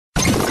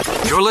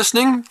You're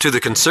listening to The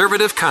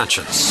Conservative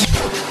Conscience.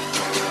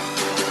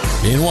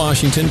 In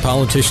Washington,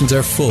 politicians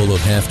are full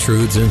of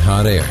half-truths and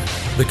hot air.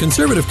 The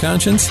Conservative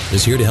Conscience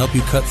is here to help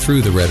you cut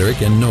through the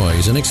rhetoric and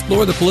noise and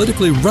explore the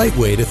politically right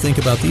way to think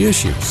about the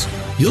issues.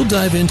 You'll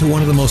dive into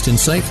one of the most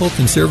insightful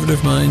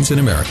conservative minds in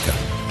America,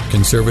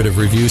 Conservative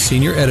Review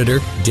Senior Editor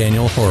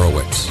Daniel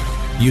Horowitz.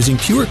 Using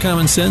pure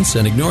common sense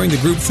and ignoring the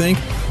groupthink,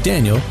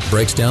 Daniel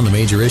breaks down the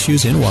major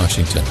issues in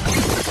Washington.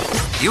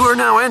 You are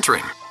now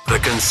entering The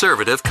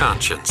Conservative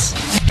Conscience.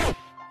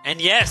 And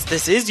yes,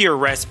 this is your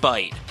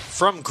respite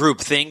from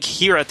groupthink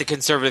here at The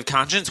Conservative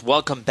Conscience.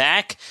 Welcome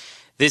back.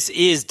 This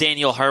is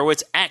Daniel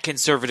Horowitz at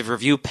Conservative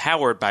Review,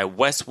 powered by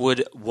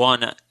Westwood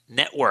One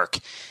Network.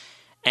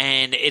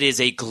 And it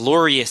is a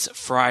glorious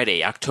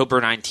Friday,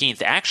 October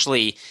 19th.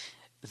 Actually,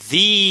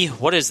 the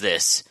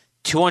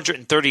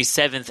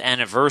 237th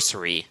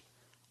anniversary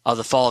of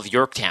the fall of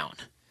Yorktown,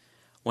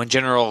 when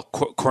General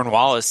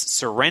Cornwallis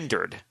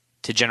surrendered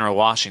to General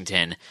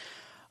Washington.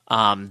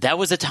 That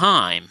was a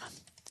time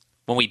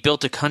when we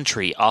built a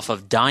country off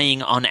of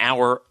dying on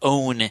our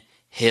own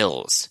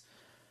hills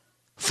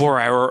for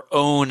our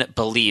own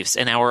beliefs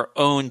and our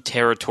own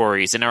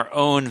territories and our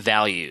own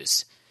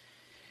values.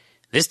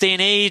 This day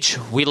and age,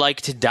 we like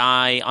to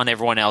die on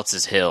everyone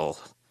else's hill.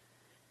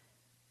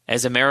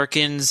 As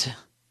Americans,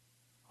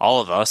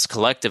 all of us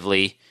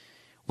collectively,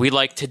 we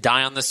like to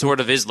die on the sword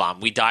of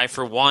Islam. We die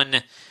for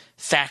one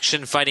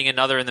faction fighting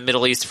another in the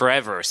Middle East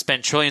forever,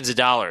 spend trillions of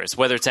dollars,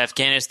 whether it's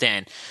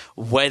Afghanistan,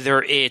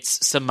 whether it's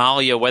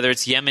Somalia, whether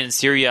it's Yemen,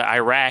 Syria,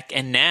 Iraq,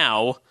 and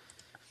now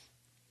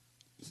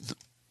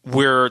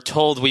we're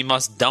told we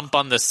must dump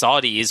on the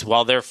Saudis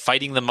while they're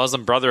fighting the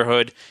Muslim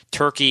Brotherhood,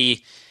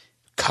 Turkey,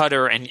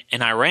 Qatar,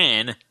 and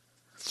Iran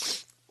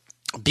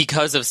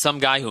because of some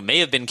guy who may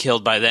have been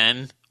killed by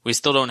them. We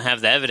still don't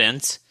have the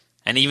evidence.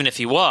 And even if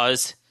he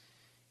was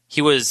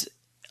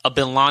a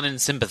bin Laden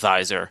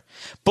sympathizer.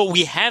 But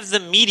we have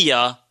the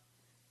media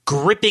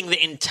gripping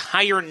the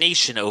entire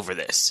nation over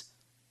this.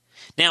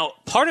 Now,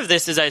 part of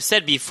this, as I've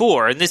said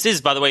before, and this is,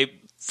 by the way,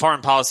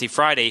 Foreign Policy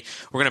Friday,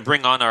 we're going to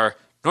bring on our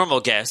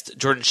normal guest,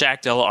 Jordan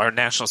Schachtel, our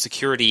national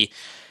security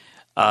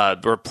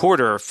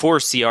reporter for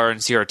CR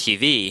and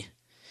CRTV.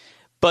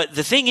 But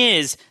the thing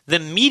is, the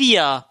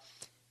media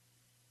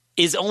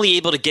is only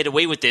able to get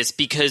away with this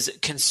because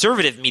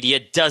conservative media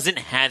doesn't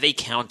have a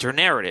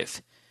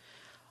counter-narrative.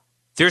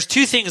 There's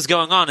two things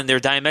going on, and they're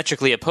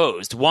diametrically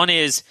opposed. One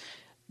is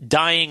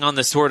dying on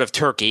the sword of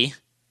Turkey,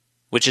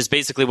 which is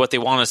basically what they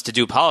want us to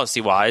do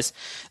policy-wise.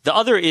 The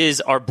other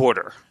is our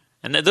border.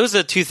 And those are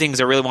the two things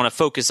I really want to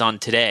focus on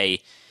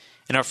today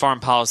in our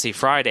Foreign Policy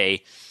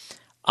Friday.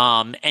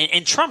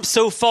 And Trump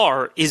so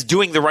far is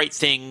doing the right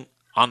thing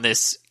on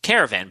this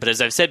caravan. But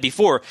as I've said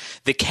before,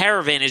 the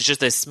caravan is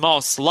just a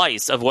small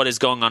slice of what is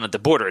going on at the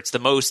border. It's the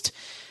most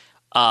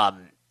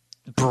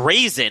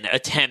brazen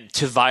attempt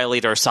to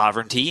violate our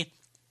sovereignty.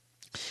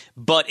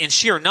 But in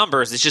sheer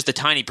numbers, it's just a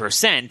tiny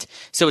percent.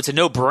 So it's a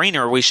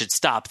no-brainer. We should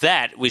stop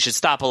that. We should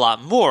stop a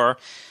lot more.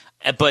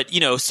 But,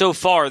 so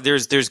far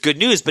there's good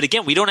news. But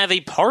again, we don't have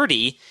a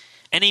party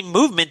and a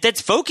movement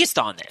that's focused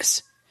on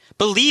this.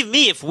 Believe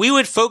me, if we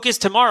would focus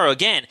tomorrow,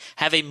 again,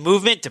 have a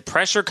movement to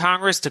pressure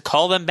Congress to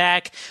call them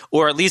back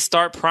or at least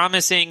start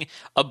promising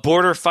a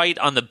border fight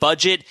on the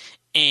budget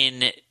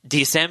in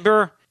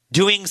December,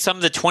 doing some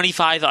of the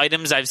 25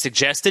 items I've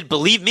suggested,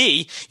 believe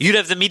me, you'd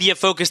have the media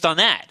focused on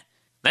that.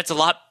 That's a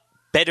lot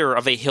better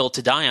of a hill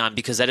to die on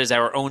because that is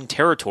our own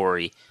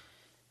territory,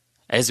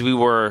 as we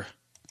were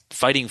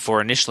fighting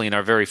for initially in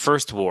our very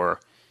first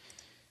war,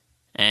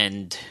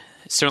 and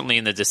certainly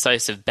in the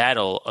decisive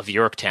battle of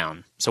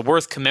Yorktown. So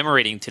worth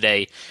commemorating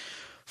today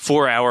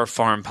for our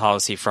Foreign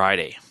Policy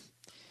Friday.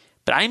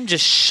 But I'm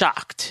just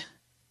shocked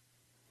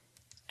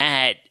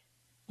at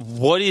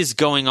what is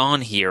going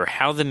on here,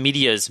 how the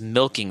media is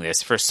milking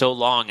this for so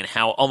long, and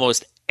how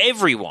almost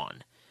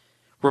everyone,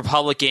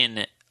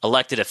 Republican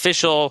elected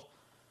official,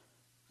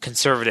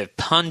 conservative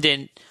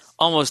pundit,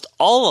 almost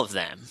all of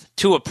them,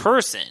 to a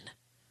person,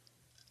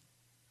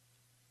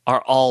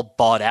 are all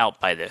bought out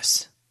by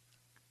this.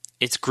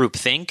 It's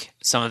groupthink.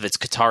 Some of it's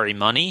Qatari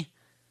money.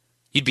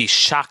 You'd be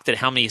shocked at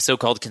how many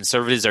so-called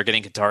conservatives are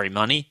getting Qatari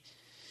money.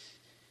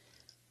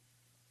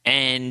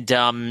 And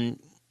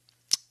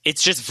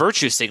it's just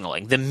virtue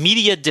signaling. The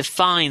media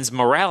defines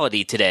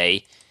morality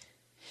today.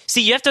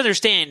 See, you have to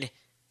understand,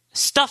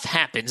 stuff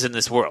happens in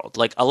this world.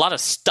 Like, a lot of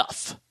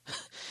stuff.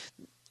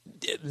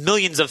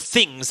 Millions of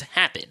things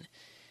happen.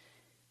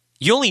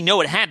 You only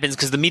know it happens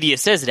because the media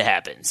says it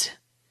happens.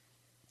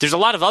 There's a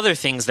lot of other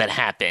things that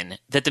happen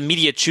that the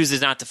media chooses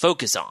not to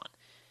focus on.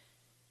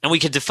 And we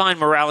could define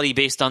morality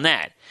based on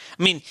that.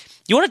 I mean,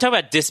 you want to talk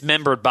about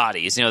dismembered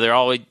bodies. They're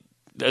always,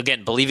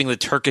 again, believing the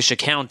Turkish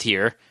account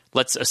here.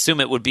 Let's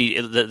assume it would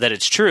be that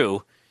it's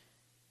true.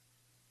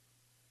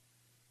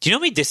 Do you know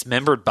how many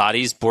dismembered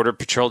bodies Border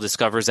Patrol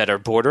discovers at our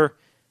border?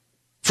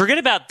 Forget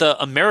about the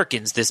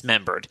Americans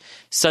dismembered,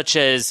 such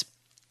as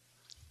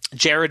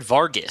Jared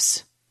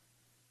Vargas,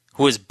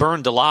 who was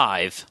burned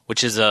alive,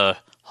 which is a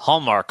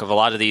hallmark of a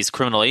lot of these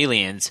criminal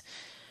aliens,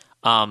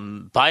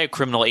 by a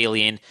criminal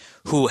alien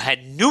who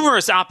had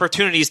numerous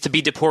opportunities to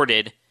be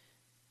deported,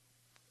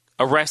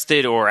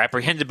 arrested or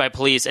apprehended by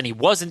police, and he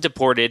wasn't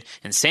deported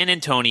in San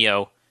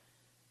Antonio.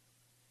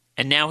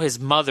 And now his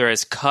mother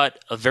has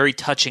cut a very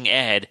touching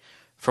ad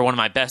for one of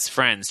my best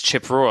friends,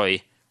 Chip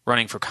Roy,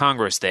 running for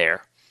Congress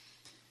there.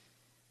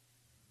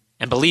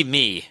 And believe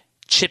me,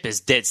 Chip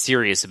is dead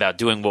serious about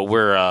doing what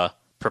we're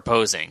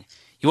proposing.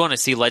 You want to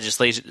see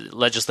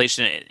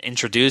legislation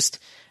introduced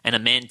and a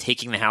man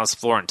taking the House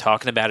floor and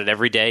talking about it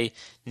every day,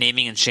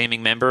 naming and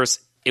shaming members?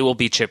 It will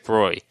be Chip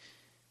Roy.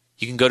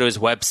 You can go to his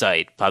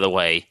website, by the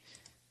way,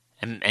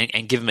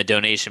 and give him a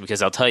donation,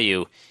 because I'll tell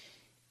you,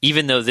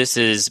 even though this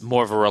is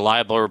more of a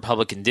reliable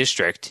Republican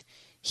district,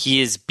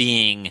 he is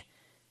being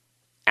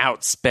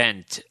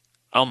outspent.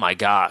 Oh my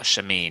gosh.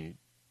 I mean,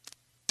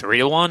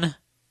 3-1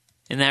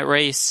 in that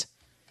race,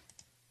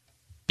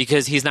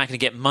 because he's not going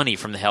to get money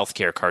from the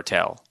healthcare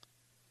cartel.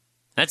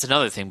 That's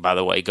another thing, by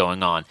the way,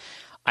 going on.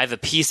 I have a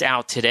piece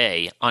out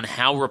today on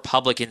how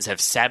Republicans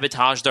have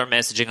sabotaged our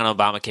messaging on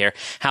Obamacare,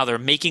 how they're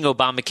making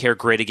Obamacare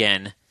great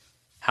again,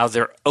 how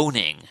they're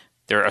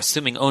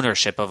assuming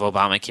ownership of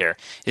Obamacare.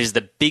 It is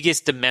the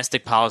biggest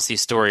domestic policy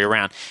story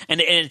around. And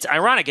it's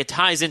ironic, it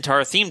ties into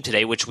our theme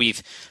today, which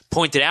we've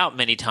pointed out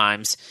many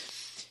times.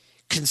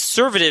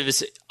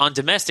 Conservatives on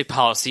domestic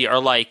policy are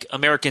like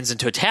Americans in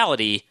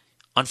totality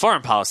on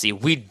foreign policy.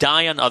 We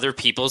die on other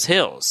people's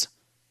hills.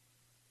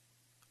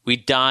 We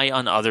die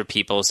on other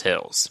people's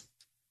hills.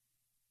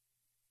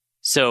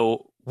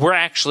 So we're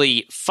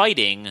actually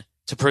fighting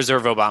to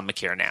preserve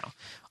Obamacare now.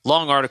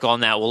 Long article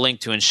on that we'll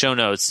link to in show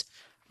notes,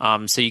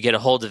 so you get a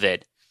hold of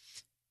it.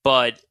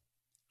 But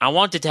I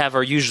wanted to have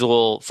our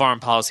usual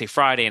Foreign Policy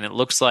Friday, and it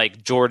looks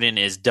like Jordan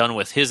is done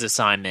with his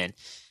assignment,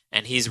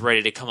 and he's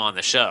ready to come on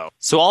the show.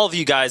 So all of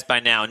you guys by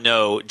now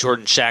know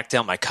Jordan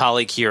Schachtel, my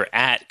colleague here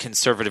at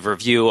Conservative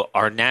Review,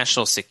 our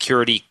national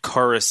security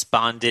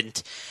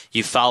correspondent.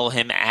 You follow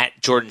him at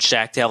Jordan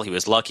Schachtel. He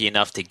was lucky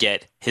enough to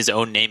get his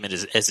own name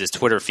as his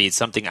Twitter feed,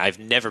 something I've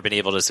never been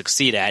able to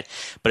succeed at.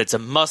 But it's a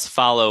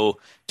must-follow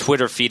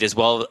Twitter feed as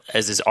well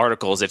as his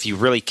articles if you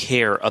really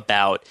care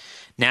about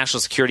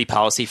national security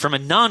policy from a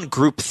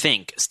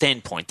non-groupthink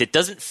standpoint that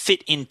doesn't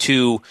fit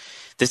into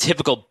the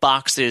typical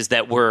boxes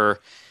that we're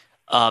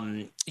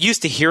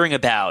used to hearing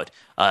about.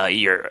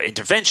 You're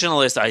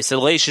interventionalist,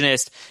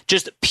 isolationist,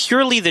 just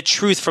purely the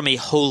truth from a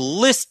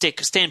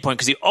holistic standpoint,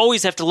 because you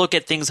always have to look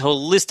at things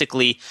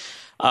holistically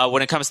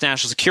when it comes to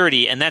national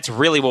security, and that's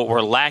really what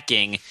we're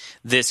lacking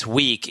this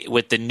week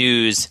with the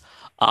news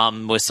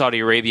with Saudi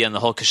Arabia and the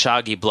whole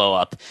Khashoggi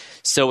blow-up.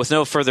 So with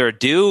no further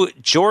ado,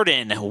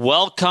 Jordan,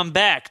 welcome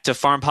back to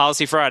Foreign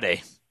Policy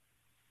Friday.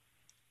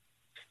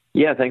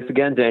 Yeah, thanks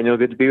again, Daniel.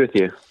 Good to be with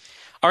you.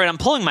 All right, I'm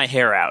pulling my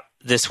hair out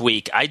this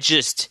week.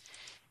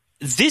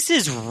 This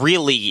is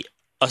really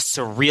a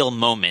surreal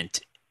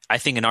moment, I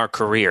think, in our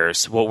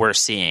careers, what we're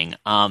seeing.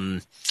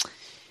 The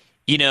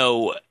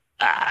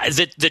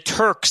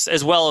Turks,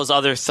 as well as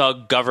other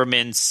thug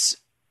governments,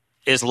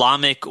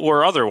 Islamic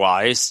or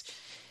otherwise,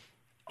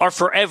 are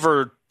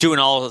forever doing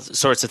all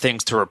sorts of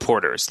things to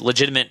reporters,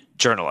 legitimate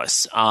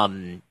journalists.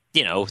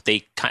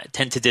 They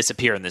tend to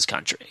disappear in this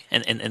country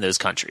and in those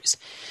countries.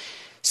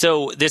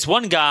 So this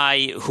one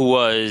guy who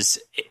was,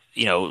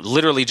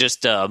 literally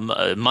just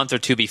a month or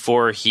two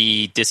before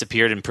he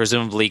disappeared and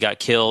presumably got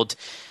killed,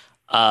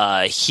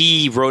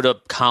 he wrote a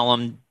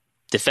column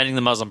defending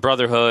the Muslim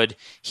Brotherhood.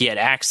 He had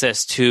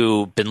access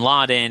to bin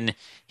Laden.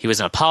 He was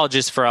an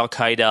apologist for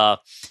al-Qaeda.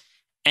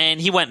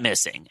 And he went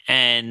missing.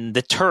 And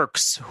the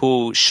Turks,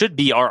 who should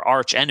be our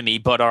arch enemy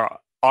but are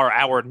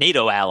our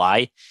NATO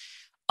ally,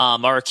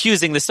 are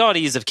accusing the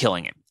Saudis of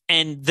killing him.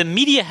 And the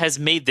media has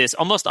made this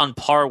almost on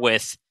par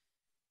with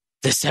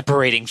the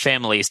separating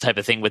families type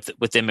of thing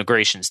with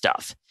immigration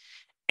stuff.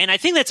 And I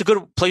think that's a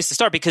good place to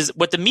start, because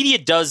what the media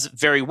does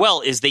very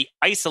well is they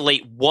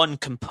isolate one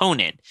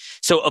component.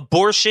 So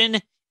abortion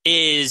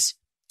is,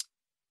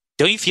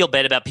 don't you feel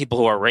bad about people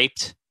who are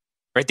raped?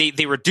 Right?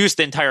 They reduce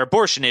the entire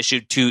abortion issue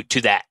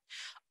to that.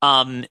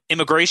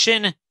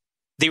 Immigration,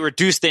 they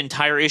reduce the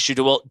entire issue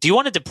to, well, do you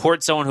want to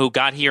deport someone who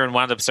got here and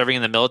wound up serving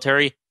in the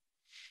military?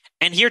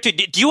 And here too,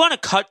 do you want to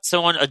cut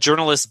a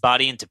journalist's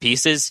body into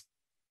pieces?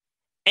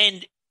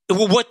 And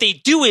what they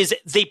do is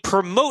they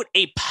promote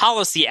a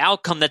policy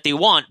outcome that they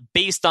want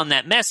based on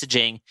that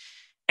messaging,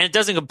 and it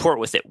doesn't comport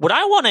with it. What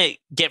I want to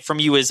get from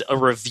you is a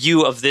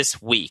review of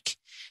this week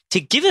to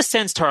give a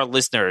sense to our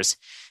listeners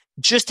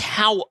just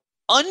how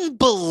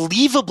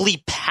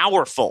unbelievably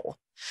powerful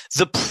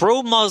the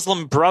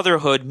pro-Muslim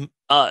Brotherhood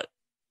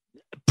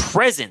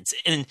presence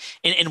in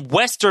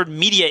Western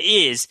media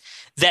is,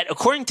 that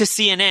according to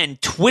CNN,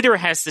 Twitter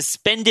has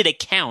suspended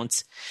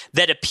accounts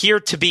that appear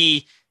to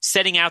be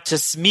setting out to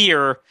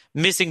smear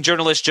missing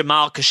journalist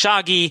Jamal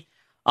Khashoggi,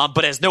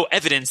 but has no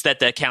evidence that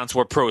the accounts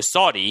were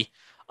pro-Saudi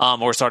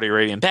or Saudi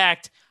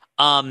Arabian-backed.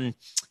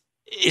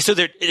 So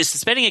they're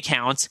suspending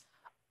accounts.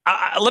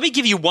 Let me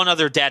give you one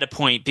other data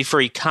point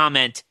before you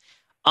comment.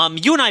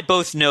 You and I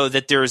both know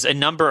that there's a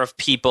number of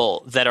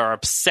people that are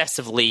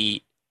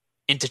obsessively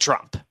into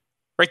Trump,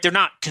 right? They're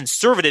not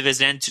conservative as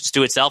an end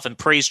to itself and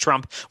praise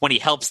Trump when he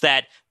helps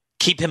that,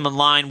 keep him in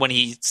line when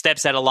he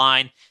steps out of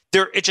line.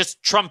 It's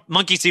just Trump,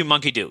 monkey see,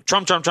 monkey do.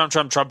 Trump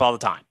all the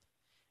time.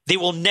 They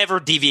will never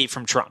deviate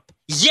from Trump.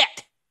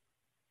 Yet,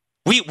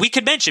 we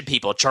could mention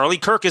people. Charlie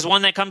Kirk is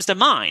one that comes to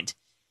mind,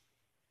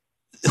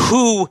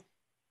 who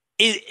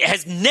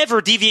has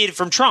never deviated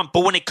from Trump.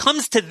 But when it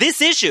comes to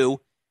this issue,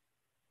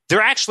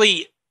 they're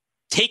actually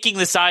taking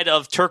the side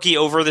of Turkey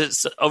over the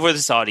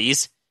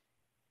Saudis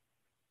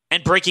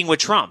and breaking with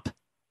Trump.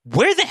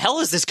 Where the hell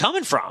is this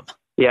coming from?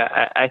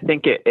 Yeah, I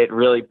think it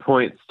really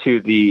points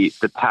to the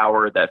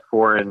power that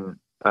foreign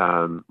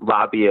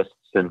lobbyists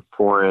and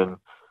foreign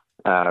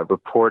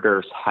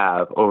reporters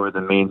have over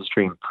the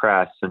mainstream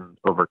press and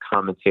over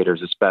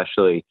commentators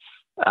especially.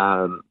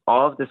 All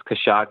of this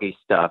Khashoggi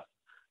stuff,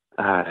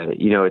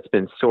 it's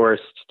been sourced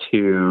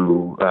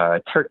to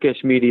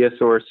Turkish media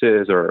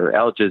sources or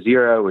Al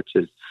Jazeera, which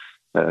is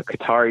a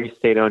Qatari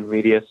state-owned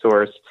media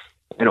source.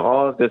 And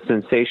all of the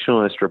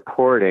sensationalist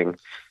reporting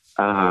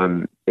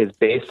is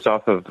based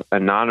off of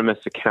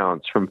anonymous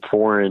accounts from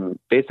foreign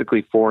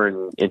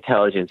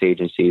intelligence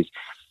agencies.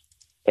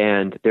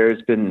 And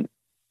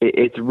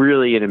it's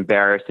really an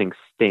embarrassing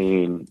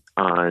stain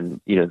on,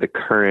 the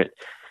current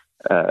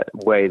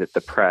way that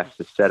the press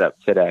is set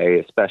up today,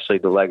 especially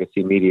the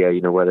legacy media,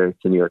 whether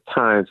it's the New York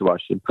Times,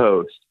 Washington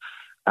Post,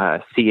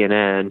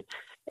 CNN.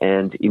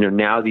 And,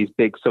 now these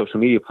big social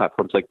media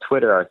platforms like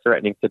Twitter are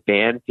threatening to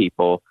ban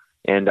people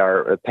and are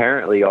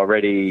apparently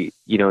already,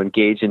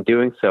 engaged in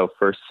doing so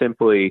for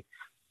simply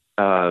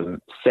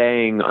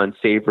saying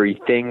unsavory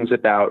things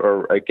about,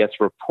 or I guess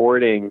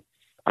reporting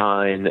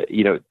on,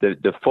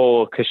 the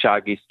full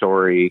Khashoggi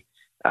story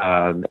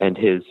and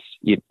his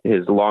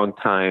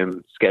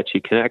longtime sketchy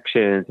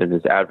connections and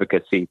his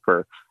advocacy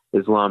for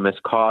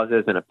Islamist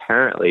causes. And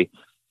apparently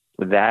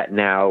that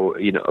now,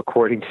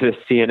 according to the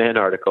CNN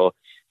article,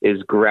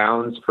 is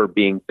grounds for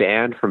being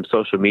banned from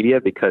social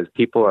media because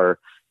people are,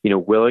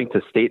 willing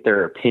to state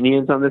their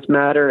opinions on this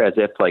matter as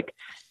if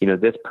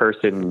this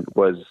person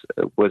was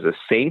a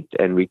saint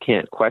and we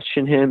can't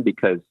question him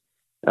because,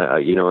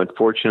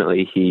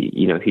 unfortunately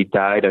he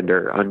died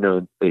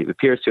he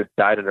appears to have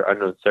died under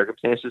unknown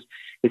circumstances.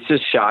 It's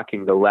just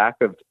shocking, the lack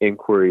of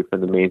inquiry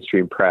from the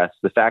mainstream press,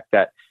 the fact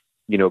that,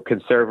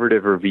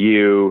 Conservative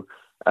Review,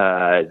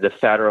 the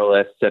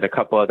Federalists and a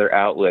couple other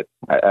outlets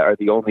are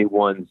the only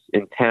ones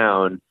in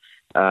town,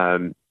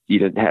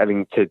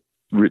 having to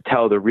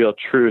tell the real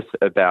truth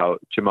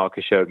about Jamal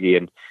Khashoggi.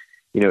 And,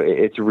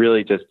 it's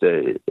really just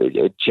a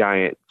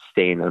giant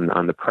stain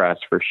on the press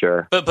for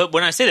sure. But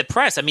when I say the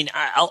press, I mean,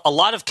 a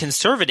lot of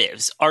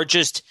conservatives are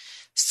just,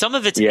 some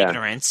of it's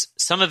ignorance.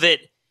 Some of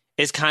it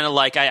is kind of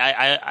like,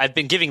 I've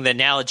been giving the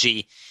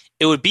analogy.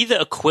 It would be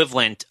the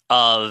equivalent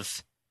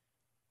of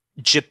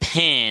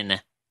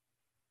Japan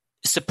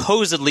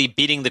supposedly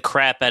beating the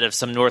crap out of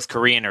some North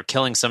Korean or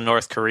killing some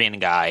North Korean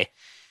guy.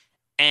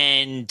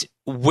 And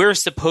we're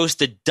supposed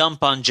to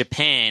dump on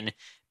Japan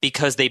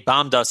because they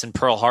bombed us in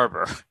Pearl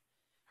Harbor.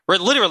 Or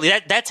literally,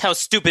 that's how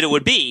stupid it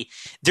would be.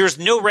 There's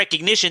no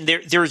recognition.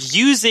 They're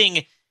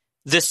using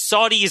the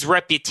Saudis'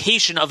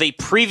 reputation of a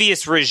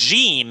previous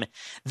regime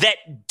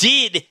that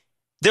did.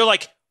 They're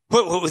like,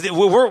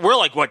 we're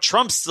like what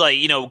Trump's like,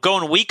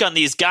 going weak on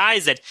these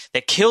guys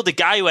that killed a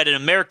guy who had an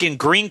American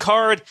green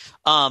card,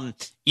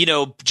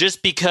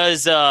 just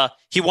because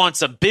he wants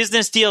some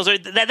business deals.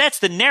 That's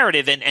the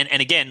narrative.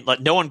 And again,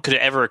 no one could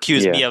ever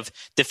accuse me of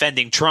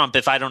defending Trump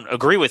if I don't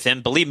agree with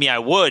him. Believe me, I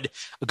would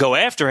go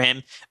after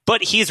him.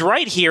 But he's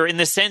right here in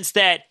the sense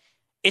that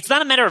it's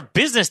not a matter of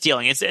business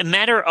dealing. It's a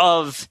matter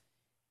of,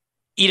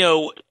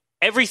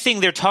 everything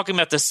they're talking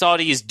about the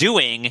Saudis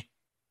doing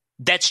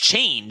that's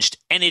changed.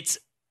 And it's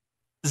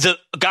the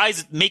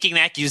guys making the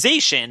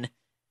accusation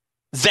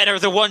that are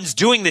the ones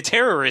doing the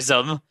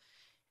terrorism.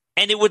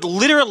 And it would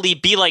literally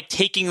be like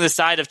taking the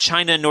side of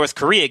China and North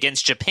Korea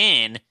against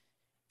Japan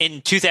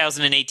in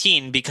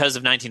 2018 because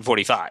of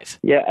 1945.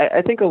 Yeah,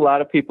 I think a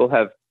lot of people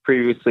have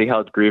previously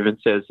held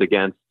grievances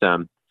against,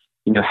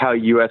 how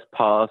U.S.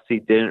 policy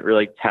didn't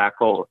really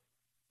tackle,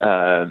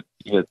 the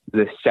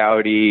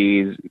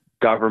Saudi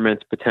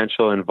government's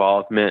potential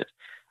involvement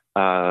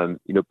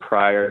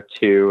prior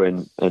to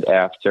and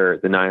after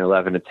the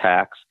 9/11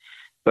 attacks.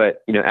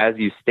 But, as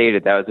you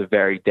stated, that was a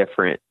very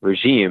different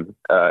regime,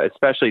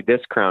 especially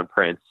this crown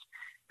prince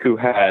who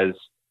has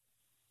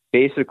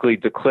basically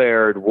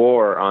declared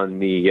war on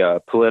the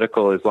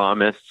political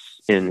Islamists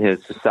in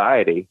his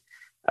society.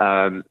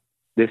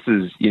 This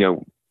is,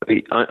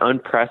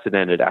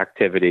 unprecedented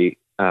activity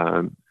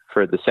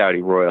for the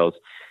Saudi royals.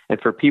 And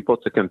for people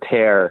to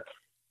compare,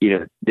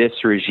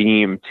 this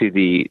regime to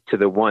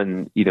the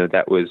one,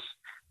 that was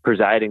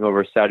presiding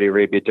over Saudi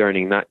Arabia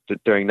during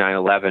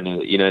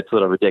 9/11, it's a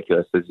little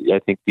ridiculous. I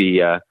think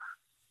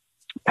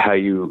how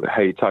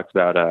you talked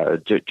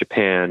about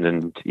Japan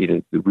and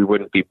we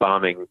wouldn't be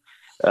bombing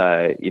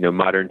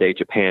modern day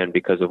Japan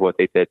because of what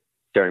they did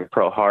during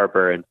Pearl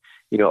Harbor, and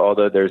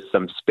although there's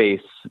some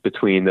space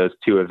between those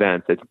two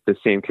events, the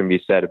same can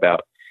be said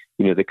about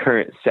the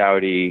current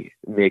Saudi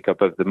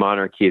makeup of the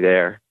monarchy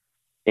there.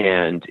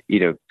 and,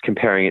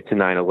 comparing it to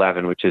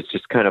 9/11, which is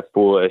just kind of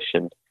foolish.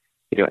 And,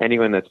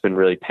 anyone that's been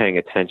really paying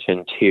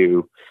attention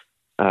to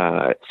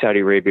Saudi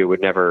Arabia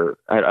would never,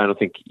 I don't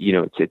think,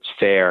 it's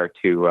fair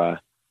to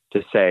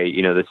say,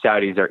 the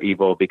Saudis are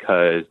evil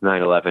because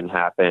 9/11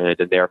 happened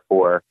and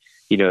therefore,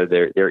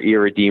 they're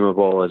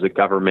irredeemable as a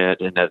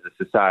government and as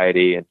a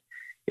society. And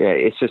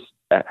it's just,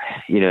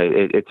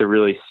 it's a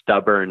really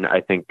stubborn,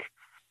 I think,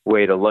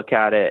 way to look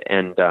at it.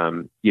 And,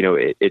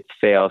 it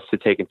fails to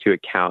take into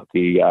account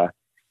the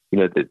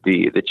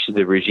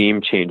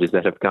regime changes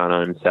that have gone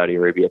on in Saudi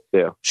Arabia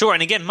too. Sure.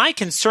 And again, my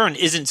concern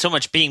isn't so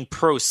much being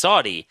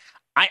pro-Saudi.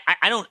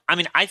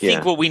 I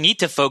think what we need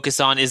to focus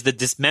on is the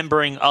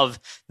dismembering of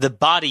the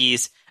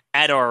bodies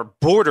at our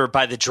border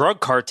by the drug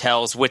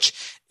cartels, which,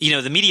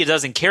 the media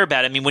doesn't care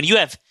about. I mean, when you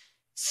have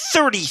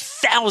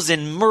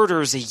 30,000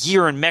 murders a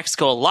year in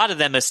Mexico, a lot of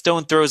them a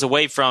stone throws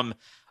away from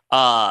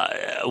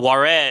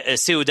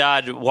Juarez,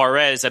 Ciudad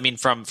Juarez,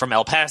 from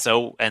El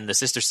Paso and the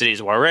sister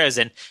cities Juarez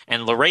and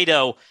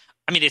Laredo.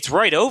 I mean, it's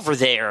right over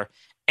there.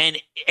 And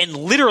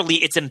literally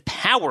it's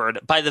empowered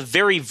by the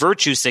very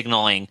virtue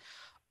signaling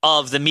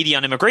of the media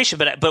on immigration.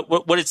 But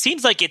what it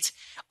seems like, it's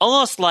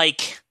almost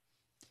like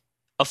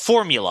a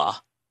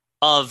formula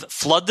of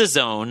flood the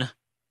zone,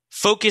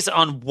 focus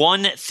on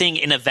one thing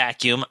in a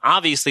vacuum,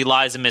 obviously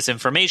lies and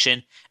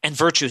misinformation, and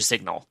virtue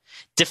signal.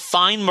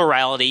 Define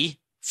morality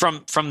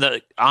from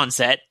the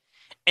onset,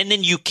 and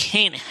then you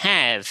can't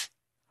have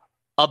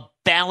a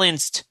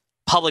balanced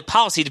public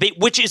policy debate,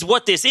 which is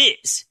what this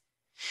is.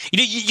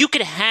 You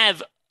could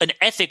have an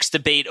ethics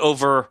debate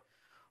over,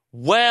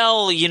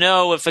 well,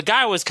 if a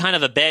guy was kind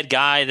of a bad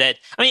guy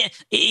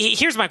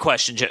here's my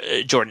question,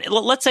 Jordan.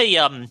 Let's say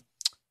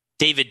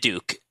David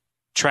Duke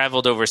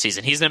traveled overseas,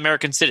 and he's an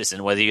American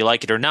citizen, whether you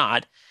like it or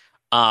not.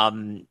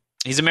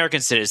 He's an American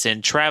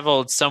citizen,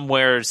 traveled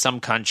somewhere, some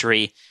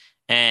country,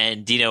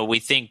 and, we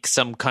think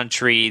some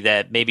country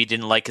that maybe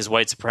didn't like his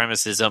white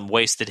supremacism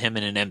wasted him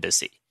in an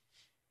embassy.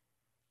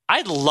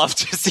 I'd love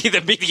to see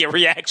the media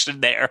reaction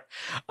there.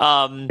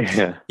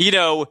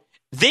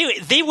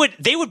 They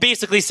would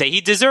basically say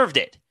he deserved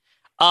it.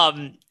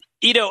 And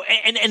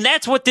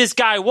that's what this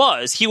guy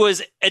was. He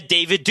was a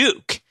David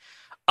Duke.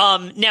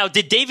 Now,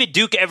 did David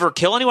Duke ever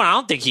kill anyone? I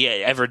don't think he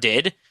ever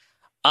did.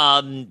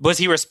 Was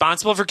he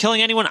responsible for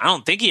killing anyone? I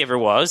don't think he ever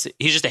was.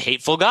 He's just a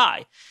hateful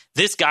guy.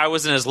 This guy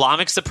was an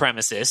Islamic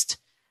supremacist.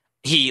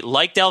 He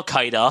liked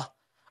Al-Qaeda,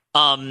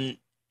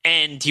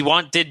 and he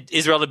wanted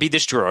Israel to be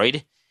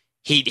destroyed.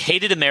 He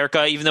hated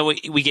America, even though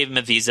we gave him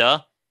a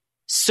visa.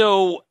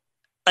 So,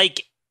 I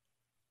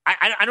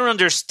don't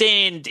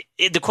understand.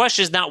 The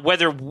question is not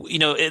whether,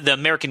 the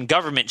American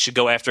government should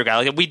go after a guy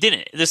like that. We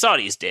didn't. The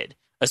Saudis did,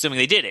 assuming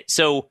they did it.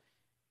 So,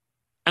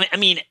 are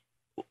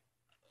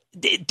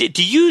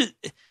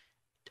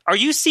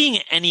you seeing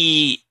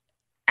any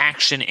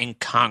action in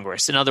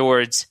Congress? In other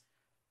words,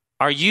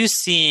 are you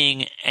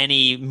seeing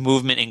any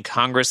movement in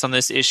Congress on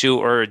this issue,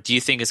 or do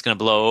you think it's going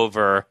to blow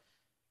over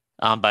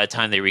by the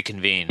time they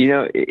reconvene?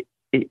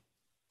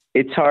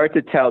 It's hard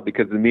to tell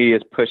because the media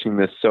is pushing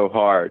this so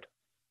hard.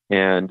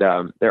 And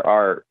there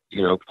are,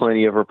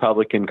 plenty of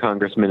Republican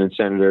congressmen and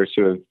senators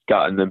who have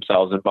gotten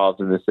themselves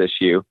involved in this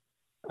issue.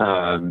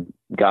 God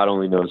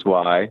only knows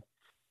why.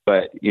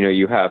 But,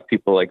 you have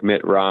people like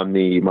Mitt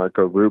Romney,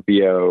 Marco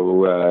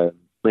Rubio,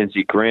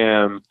 Lindsey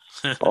Graham,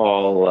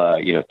 all,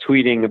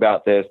 tweeting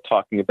about this,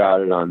 talking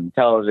about it on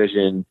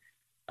television,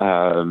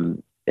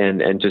 and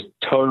just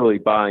totally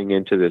buying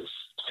into this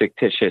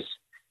fictitious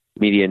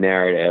media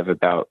narrative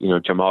about,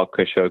 Jamal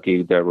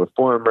Khashoggi, the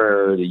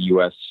reformer, the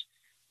U.S.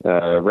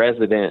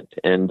 Resident.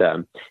 And,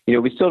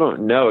 we still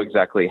don't know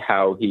exactly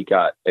how he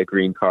got a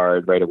green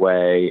card right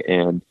away.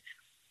 And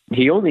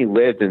he only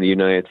lived in the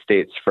United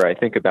States for, I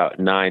think, about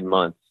 9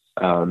 months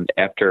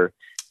after,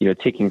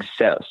 taking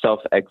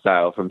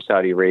self-exile from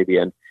Saudi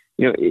Arabia. And,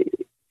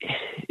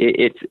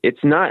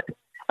 it's not,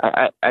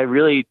 I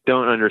really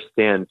don't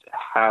understand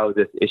how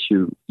this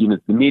issue, the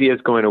media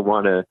is going to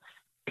want to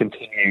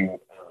continue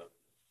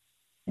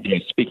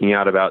speaking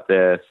out about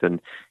this and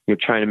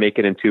trying to make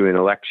it into an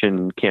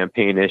election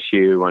campaign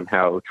issue on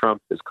how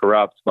Trump is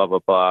corrupt, blah, blah,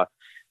 blah.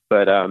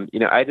 But,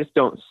 I just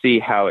don't see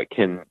how it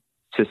can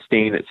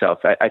sustain itself.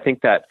 I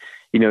think that,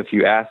 if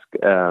you ask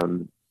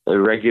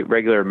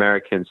regular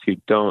Americans who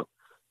don't,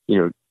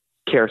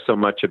 care so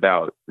much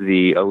about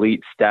the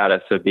elite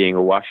status of being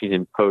a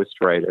Washington Post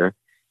writer,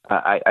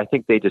 I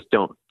think they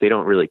don't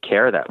really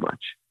care that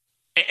much.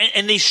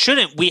 And they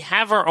shouldn't. We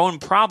have our own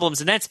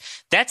problems, and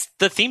that's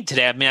the theme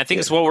today. I think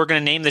it's what we're going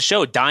to name the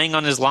show: "Dying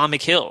on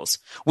Islamic Hills."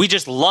 We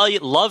just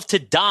love to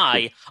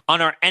die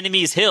on our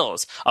enemies'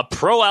 hills. A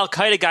pro Al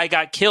Qaeda guy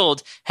got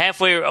killed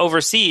halfway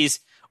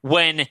overseas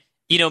when,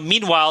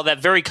 meanwhile,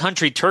 that very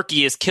country,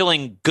 Turkey, is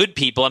killing good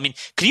people.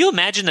 Could you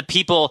imagine the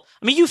people?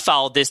 You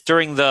followed this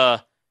during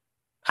the,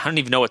 I don't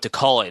even know what to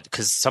call it,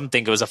 because some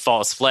think it was a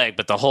false flag,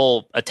 but the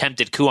whole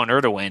attempted coup on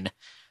Erdogan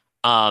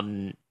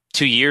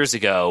 2 years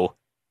ago.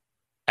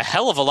 A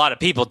hell of a lot of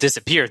people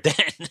disappeared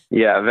then.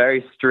 Yeah,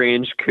 very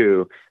strange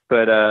coup.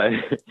 But,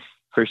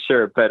 for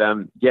sure. But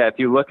if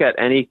you look at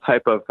any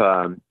type of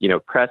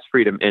press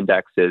freedom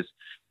indexes,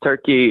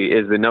 Turkey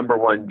is the number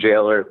one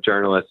jailer of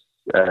journalists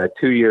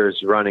 2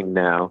 years running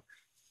now,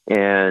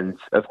 and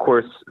of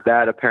course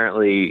that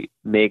apparently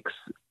makes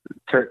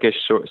Turkish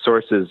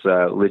sources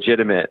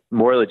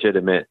more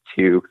legitimate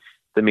to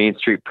the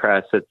mainstream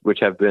press,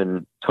 which have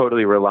been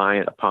totally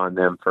reliant upon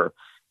them for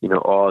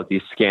all of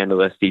these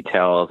scandalous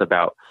details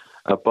about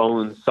a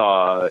bone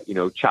saw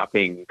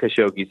chopping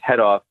Khashoggi's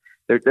head off.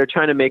 They're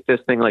trying to make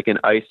this thing like an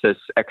ISIS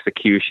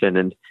execution,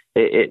 and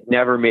it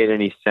never made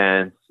any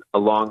sense.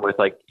 Along with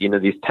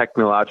these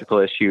technological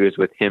issues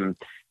with him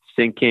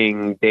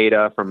syncing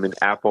data from an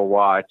Apple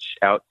Watch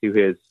out to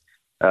his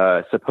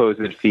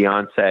supposed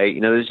fiance.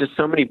 There's just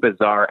so many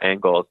bizarre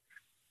angles,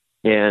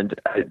 and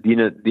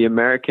the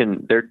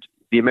American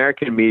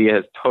media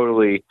has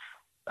totally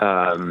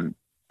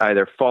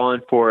either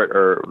fallen for it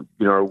or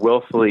are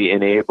willfully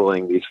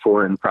enabling these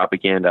foreign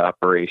propaganda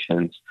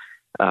operations.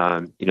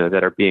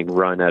 That are being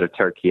run out of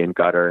Turkey and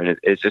Qatar, and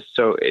it's just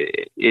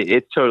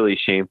it's totally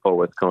shameful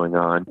what's going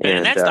on.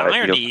 And that's the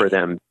irony for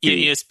them.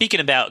 Speaking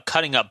about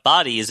cutting up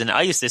bodies and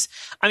ISIS,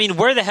 I mean,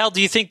 where the hell do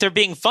you think they're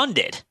being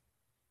funded?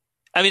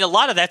 I mean, a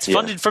lot of that's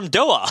funded from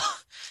Doha,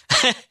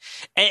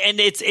 and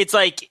it's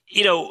like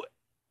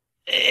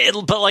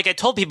but like I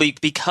told people,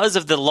 because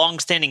of the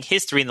longstanding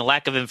history and the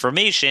lack of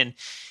information.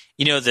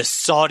 The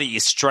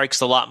Saudis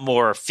strikes a lot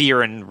more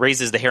fear and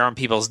raises the hair on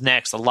people's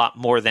necks a lot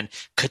more than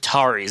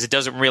Qataris. It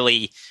doesn't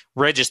really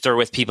register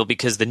with people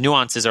because the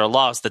nuances are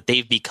lost that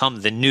they've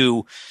become the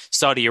new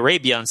Saudi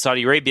Arabia, and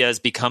Saudi Arabia has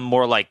become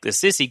more like the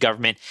Sisi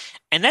government.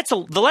 And that's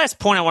the last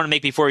point I want to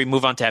make before we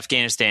move on to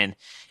Afghanistan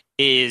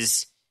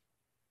is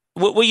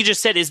what you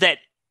just said is that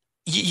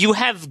you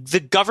have the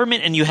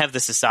government and you have the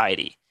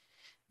society.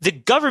 The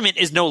government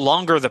is no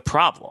longer the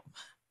problem,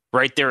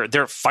 right?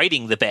 They're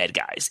fighting the bad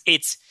guys.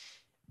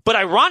 But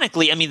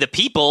ironically, I mean, the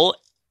people,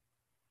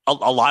 a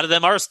lot of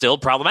them are still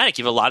problematic.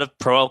 You have a lot of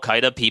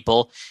pro-Al-Qaeda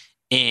people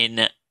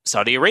in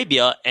Saudi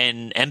Arabia,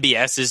 and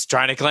MBS is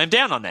trying to clamp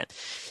down on that.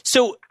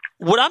 So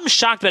what I'm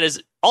shocked about is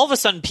all of a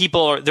sudden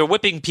they're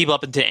whipping people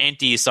up into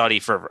anti-Saudi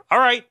fervor. All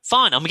right,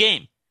 fine, I'm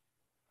game.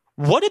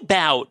 What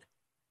about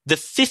the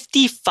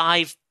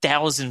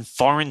 55,000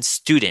 foreign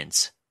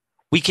students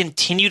we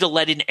continue to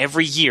let in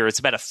every year? It's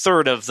about a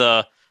third of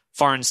the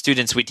foreign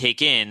students we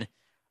take in.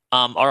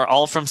 Are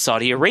all from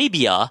Saudi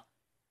Arabia.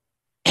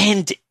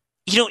 And,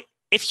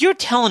 if you're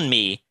telling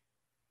me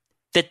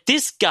that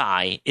this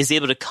guy is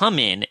able to come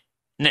in,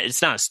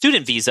 it's not a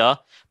student visa,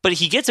 but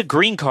he gets a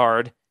green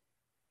card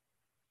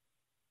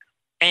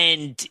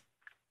and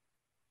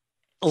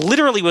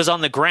literally was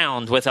on the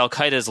ground with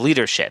Al-Qaeda's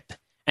leadership,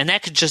 and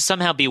that could just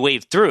somehow be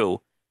waved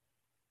through,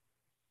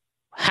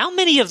 how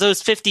many of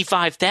those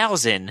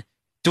 55,000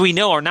 do we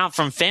know are not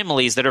from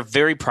families that are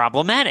very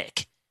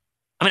problematic?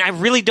 I mean, I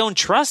really don't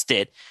trust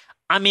it.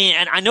 I mean,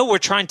 and I know we're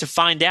trying to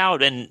find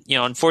out, and,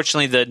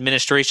 unfortunately the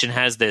administration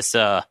has this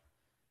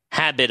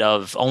habit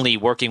of only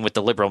working with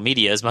the liberal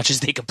media as much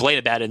as they complain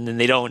about it, and then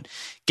they don't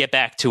get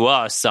back to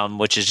us,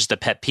 which is just a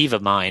pet peeve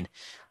of mine.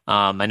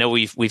 I know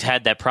we've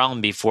had that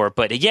problem before,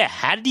 but yeah,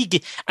 how did he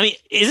get? I mean,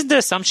 isn't the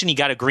assumption he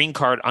got a green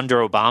card under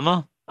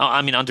Obama?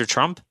 Under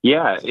Trump?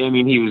 Yeah, I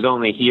mean, he was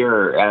only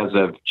here as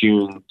of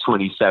June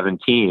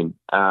 2017,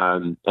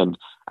 and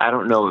I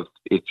don't know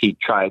if he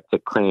tried to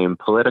claim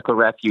political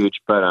refuge,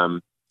 but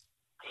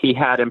he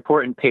had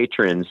important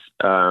patrons,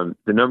 the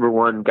number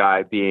one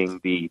guy being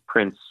the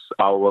Prince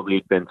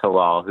Al-Walid bin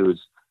Talal,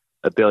 who's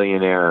a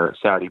billionaire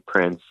Saudi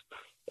prince,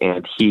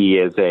 and he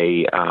is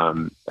a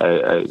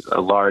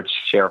large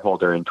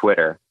shareholder in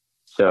Twitter.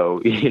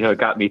 So, it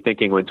got me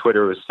thinking when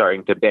Twitter was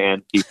starting to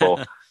ban people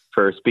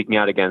for speaking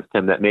out against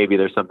him, that maybe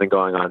there's something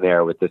going on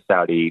there with the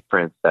Saudi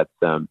prince that,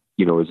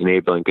 was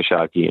enabling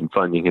Khashoggi and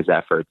funding his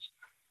efforts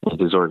and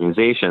his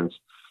organizations.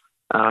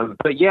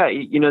 But yeah,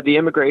 the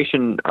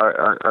immigration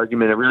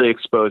argument, it really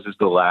exposes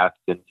the left.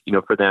 And,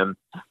 for them,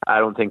 I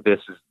don't think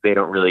they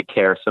don't really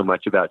care so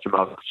much about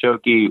Jamal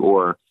Khashoggi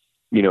or,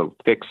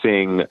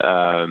 fixing,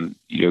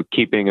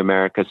 keeping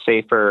America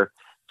safer.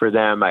 For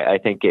them, I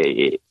think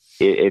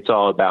it's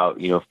all about,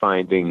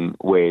 finding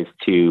ways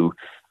to,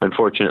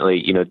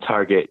 unfortunately,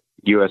 target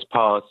U.S.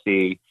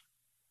 policy.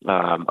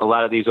 A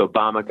lot of these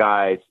Obama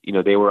guys,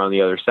 they were on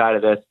the other side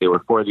of this. They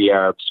were for the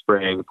Arab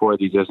Spring, for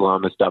these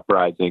Islamist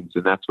uprisings,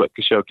 and that's what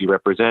Khashoggi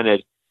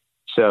represented.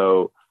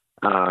 So,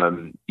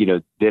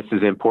 this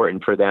is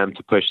important for them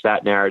to push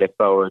that narrative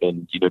forward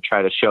and,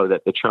 try to show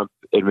that the Trump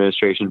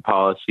administration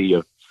policy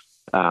of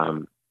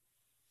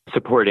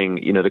supporting,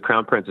 the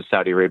Crown Prince of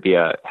Saudi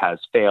Arabia has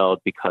failed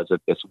because of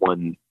this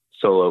one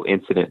solo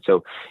incident.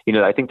 So,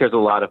 I think there's a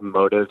lot of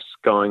motives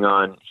going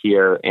on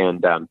here,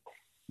 and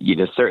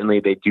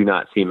certainly they do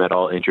not seem at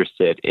all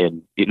interested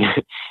in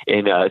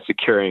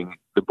securing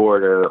the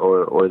border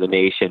or the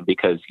nation,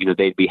 because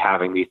they'd be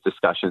having these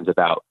discussions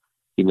about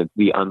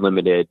the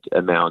unlimited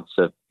amounts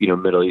of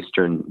Middle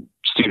Eastern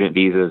student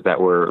visas that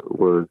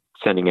we're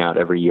sending out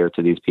every year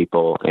to these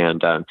people,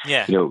 and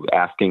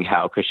asking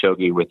how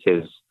Khashoggi, with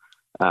his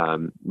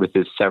with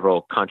his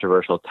several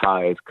controversial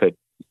ties, could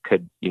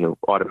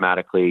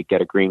automatically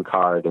get a green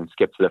card and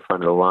skip to the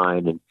front of the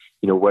line. And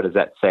what does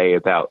that say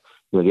about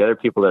the other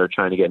people that are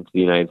trying to get into the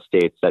United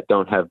States that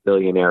don't have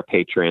billionaire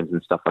patrons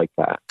and stuff like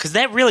that? Because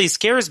that really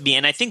scares me.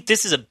 And I think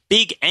this is a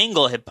big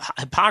angle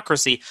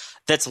hypocrisy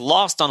that's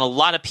lost on a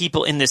lot of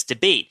people in this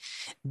debate.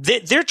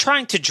 They're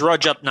trying to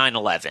drudge up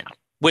 9/11,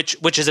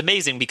 which is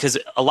amazing because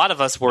a lot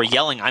of us were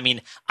yelling. I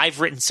mean, I've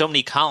written so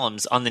many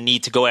columns on the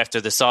need to go after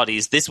the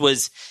Saudis. This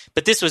was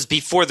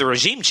before the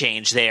regime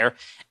change there.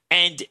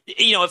 And,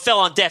 it fell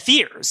on deaf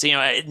ears.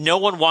 No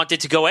one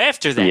wanted to go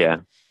after them. Yeah.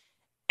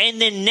 And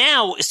then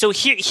now, so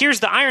here's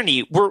the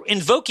irony. We're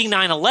invoking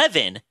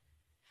 9/11.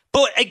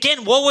 But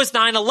again, what was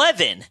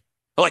 9/11?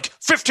 Like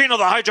 15 of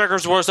the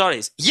hijackers were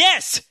Saudis.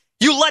 Yes,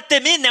 you let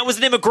them in. That was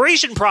an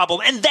immigration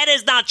problem. And that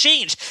has not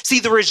changed. See,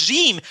 the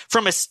regime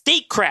from a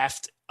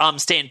statecraft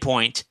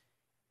standpoint,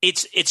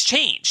 it's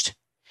changed.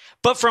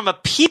 But from a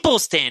people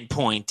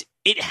standpoint,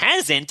 it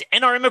hasn't.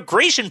 And our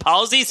immigration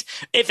policies,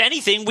 if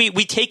anything, we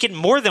take in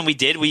more than we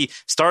did. We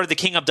started the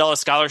King Abdullah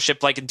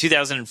Scholarship like in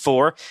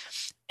 2004.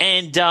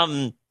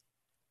 And,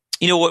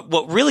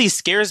 what really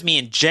scares me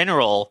in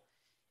general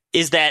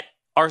is that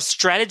our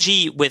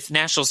strategy with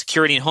national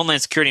security and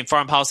homeland security and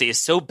foreign policy is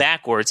so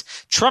backwards.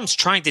 Trump's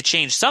trying to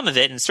change some of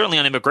it, and certainly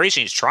on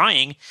immigration he's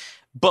trying,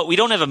 but we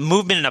don't have a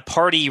movement and a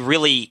party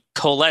really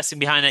coalescing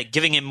behind it,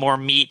 giving him more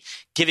meat,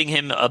 giving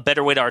him a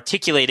better way to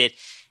articulate it,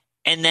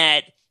 and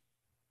that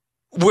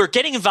we're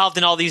getting involved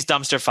in all these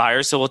dumpster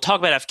fires. So we'll talk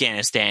about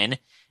Afghanistan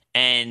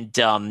and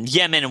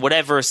Yemen and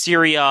whatever,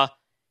 Syria.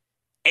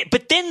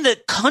 But then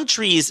the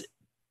countries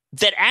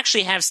that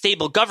actually have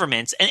stable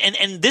governments,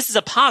 and this is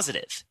a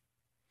positive,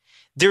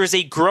 there is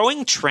a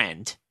growing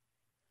trend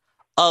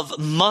of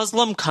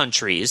Muslim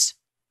countries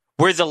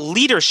where the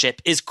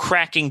leadership is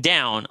cracking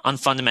down on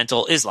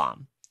fundamental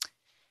Islam.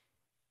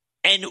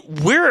 And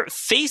we're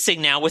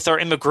facing now with our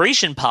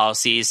immigration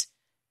policies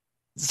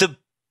the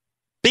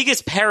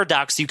biggest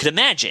paradox you could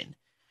imagine,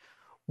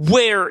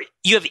 where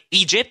you have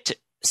Egypt,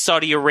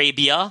 Saudi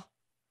Arabia,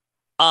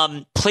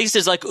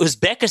 places like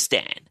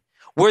Uzbekistan,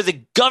 where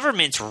the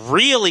governments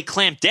really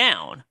clamp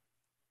down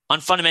on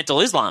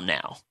fundamental Islam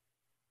now.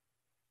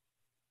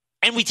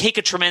 And we take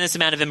a tremendous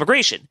amount of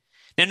immigration.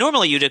 Now,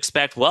 normally you'd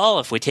expect, well,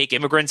 if we take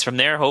immigrants from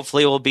there,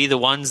 hopefully it will be the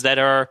ones that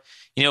are,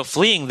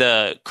 fleeing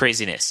the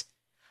craziness.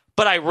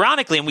 But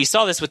ironically, and we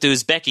saw this with the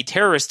Uzbeki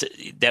terrorists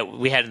that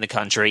we had in the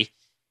country,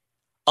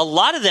 a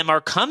lot of them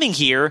are coming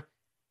here.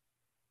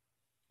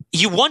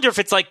 You wonder if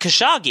it's like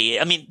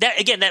Khashoggi. I mean,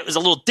 that was a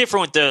little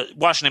different with the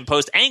Washington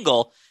Post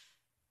angle,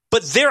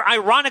 but they're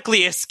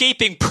ironically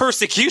escaping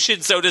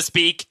persecution, so to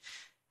speak,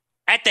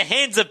 at the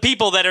hands of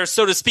people that are,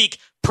 so to speak,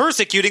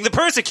 persecuting the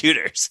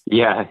persecutors.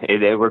 Yeah,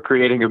 we're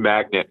creating a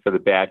magnet for the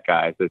bad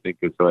guys, I think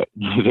is what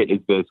is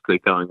basically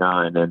going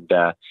on. And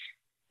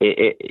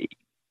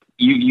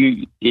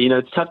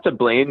it's tough to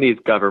blame these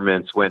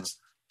governments when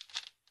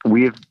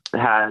we've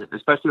had,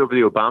 especially over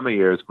the Obama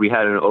years, we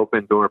had an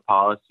open door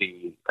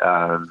policy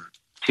and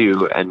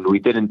we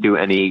didn't do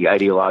any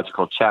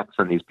ideological checks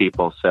on these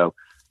people. So,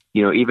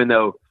 even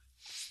though,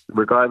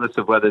 regardless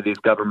of whether these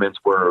governments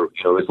were,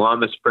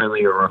 Islamist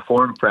friendly or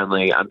reform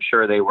friendly, I'm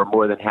sure they were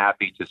more than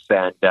happy to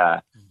send,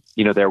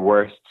 their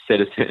worst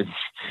citizens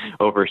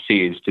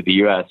overseas to the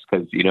U.S.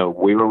 because,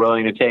 we were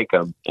willing to take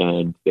them,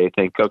 and they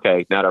think,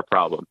 okay, not our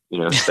problem.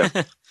 So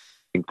I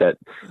think that's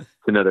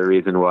another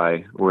reason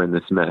why we're in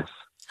this mess.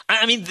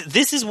 I mean,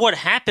 this is what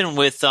happened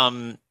with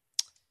Sadat.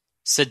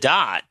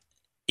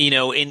 In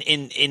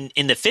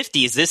the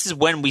 50s, this is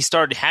when we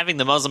started having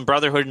the Muslim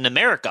Brotherhood in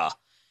America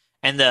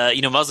and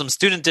the Muslim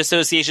Student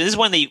Association. This is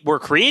when they were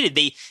created.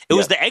 It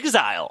was the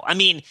exile. I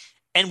mean,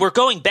 and we're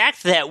going back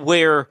to that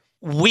where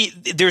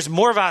there's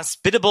more of a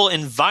hospitable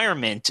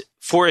environment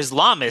for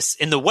Islamists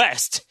in the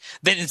West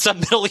than in some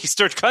Middle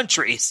Eastern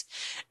countries.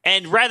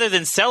 And rather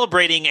than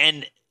celebrating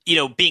and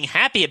being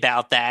happy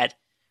about that,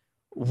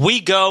 we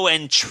go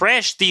and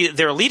trash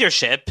their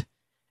leadership,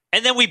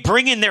 and then we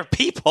bring in their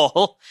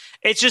people.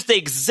 It's just the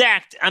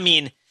exact,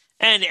 and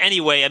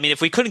anyway,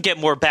 if we couldn't get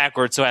more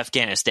backwards, so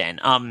Afghanistan,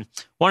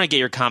 want to get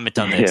your comment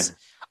on this. Yeah.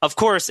 Of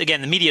course,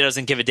 again, the media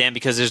doesn't give a damn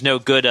because there's no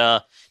good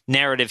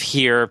narrative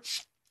here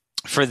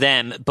for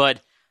them,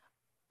 but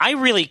I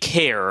really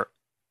care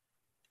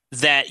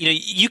that,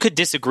 you could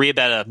disagree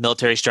about a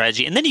military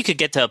strategy, and then you could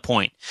get to a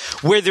point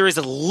where there is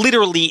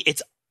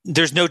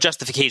there's no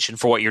justification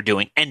for what you're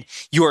doing. And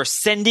you are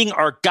sending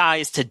our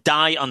guys to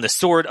die on the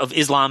sword of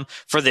Islam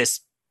for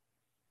this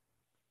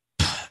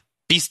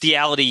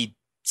bestiality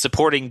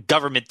supporting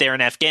government there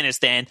in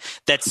Afghanistan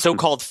that's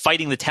so-called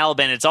fighting the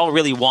Taliban. It's all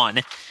really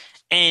one.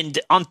 And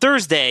on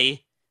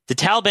Thursday, the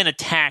Taliban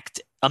attacked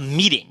a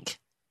meeting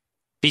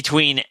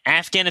between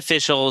Afghan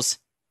officials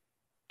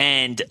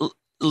and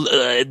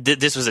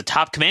this was a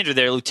top commander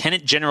there,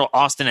 Lieutenant General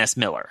Austin S.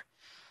 Miller.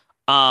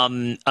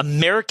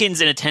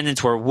 Americans in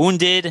attendance were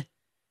wounded.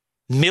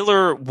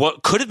 Miller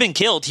could have been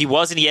killed. He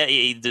wasn't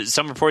yet.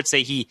 Some reports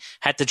say he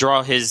had to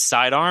draw his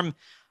sidearm,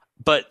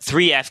 but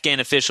 3 Afghan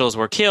officials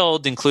were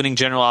killed, including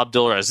General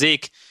Abdul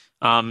Razik.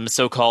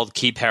 so-called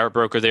key power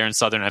broker there in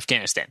southern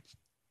Afghanistan.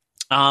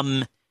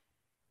 And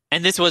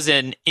this was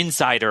an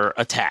insider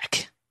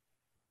attack.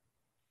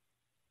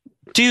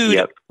 Dude,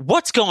 Yep.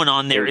 What's going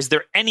on there? Is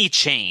there any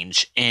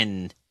change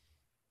in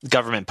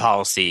government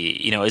policy?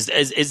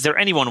 Is there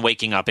anyone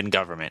waking up in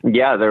government?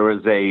 Yeah, there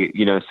was a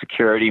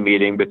security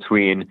meeting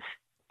between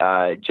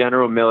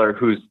General Miller,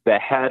 who's the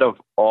head of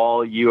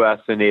all U.S.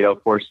 and NATO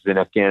forces in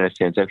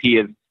Afghanistan. So he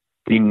is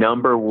the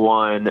number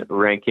one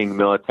ranking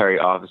military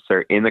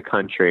officer in the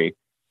country,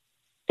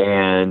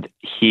 and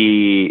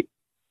he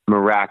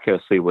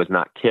miraculously was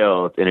not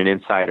killed in an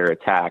insider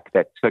attack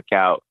that took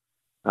out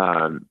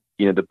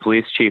the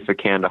police chief of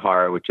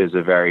Kandahar, which is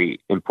a very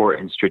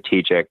important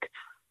strategic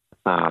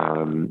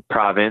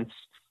province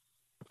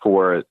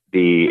for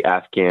the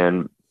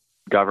Afghan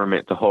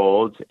government to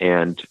hold.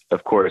 And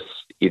of course,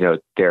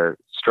 they're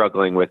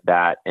struggling with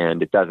that,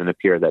 and it doesn't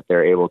appear that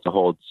they're able to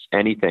hold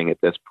anything at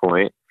this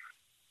point.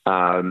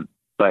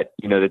 But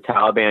the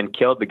Taliban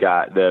killed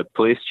the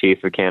police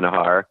chief of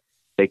Kandahar.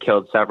 They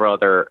killed several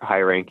other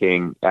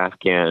high-ranking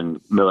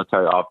Afghan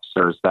military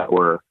officers that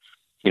were,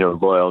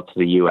 loyal to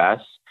the U.S.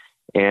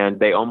 And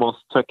they almost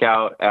took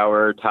out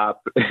our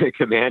top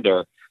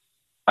commander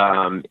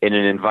in an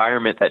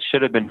environment that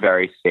should have been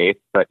very safe.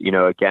 But,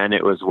 again,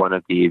 it was one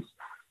of these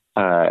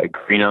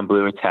green on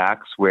blue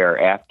attacks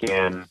where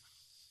Afghan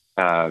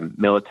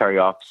military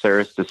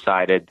officers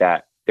decided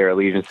that their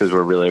allegiances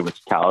were really with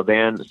the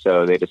Taliban.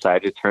 So they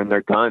decided to turn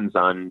their guns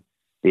on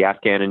the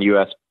Afghan and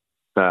U.S.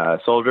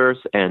 Soldiers.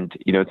 And,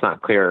 it's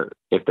not clear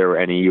if there were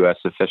any U.S.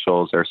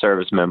 officials or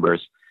service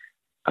members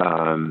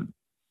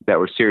that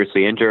were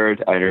seriously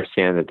injured. I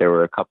understand that there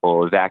were a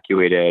couple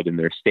evacuated and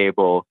they're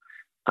stable.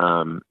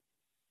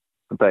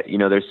 But,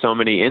 there's so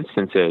many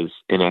instances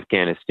in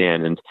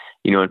Afghanistan. And,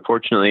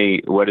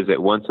 unfortunately,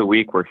 once a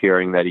week we're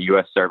hearing that a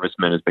U.S.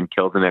 serviceman has been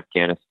killed in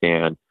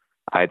Afghanistan,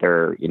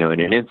 either, in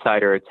an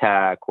insider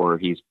attack or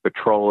he's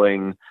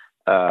patrolling,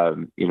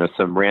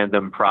 some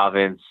random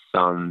province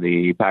on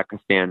the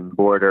Pakistan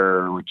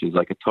border, which is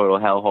like a total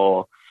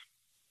hellhole.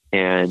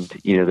 And,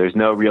 there's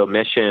no real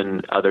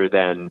mission other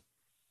than,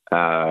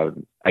 I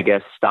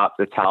guess, stop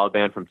the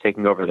Taliban from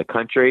taking over the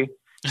country.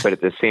 But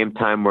at the same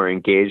time, we're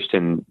engaged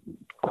in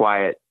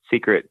quiet,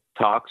 secret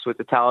talks with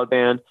the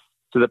Taliban.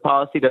 So the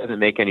policy doesn't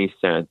make any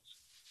sense.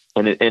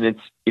 And it's,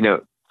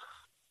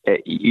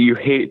 you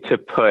hate to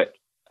put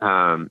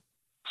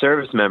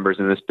service members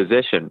in this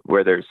position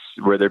where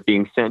they're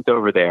being sent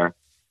over there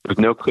with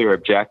no clear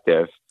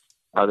objective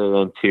other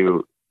than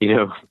to,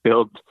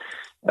 build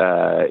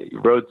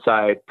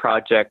roadside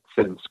projects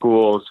and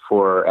schools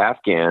for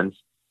Afghans.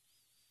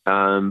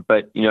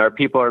 But, our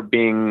people are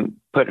being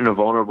put in a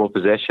vulnerable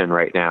position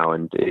right now.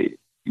 And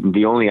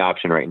the only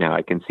option right now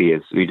I can see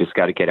is we just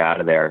got to get out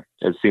of there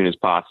as soon as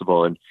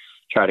possible and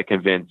try to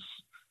convince,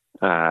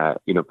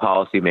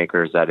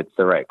 policymakers that it's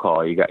the right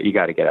call. You got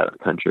to get out of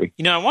the country.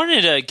 I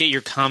wanted to get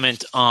your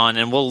comment on,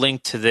 and we'll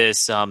link to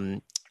this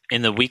in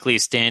the Weekly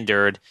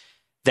Standard,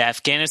 the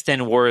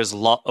Afghanistan war is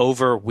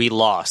over, we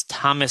lost.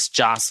 Thomas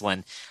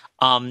Joslin.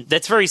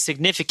 That's very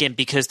significant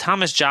because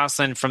Thomas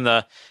Joslin from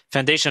the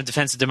Foundation of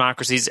Defense of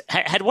Democracies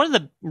had one of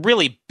the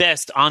really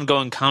best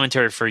ongoing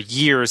commentary for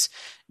years,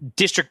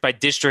 district by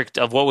district,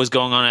 of what was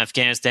going on in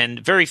Afghanistan.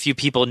 Very few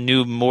people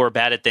knew more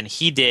about it than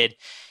he did.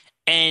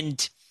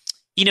 And,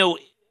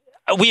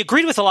 we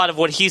agreed with a lot of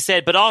what he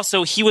said, but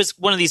also he was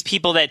one of these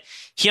people that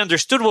he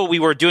understood what we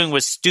were doing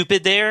was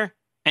stupid there.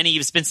 And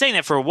he's been saying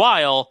that for a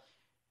while,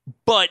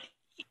 but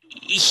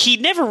he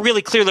never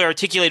really clearly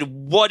articulated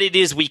what it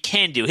is we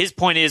can do. His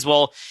point is,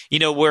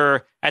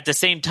 we're at the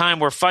same time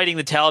we're fighting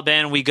the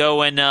Taliban, we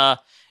go and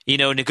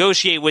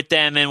negotiate with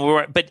them,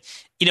 but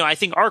I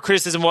think our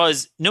criticism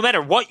was no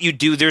matter what you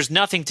do, there's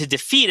nothing to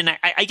defeat. And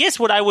I guess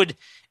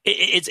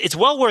it's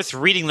well worth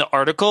reading the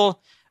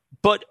article,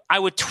 but I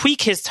would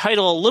tweak his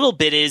title a little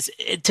bit is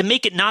to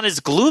make it not as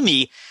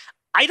gloomy.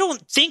 I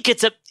don't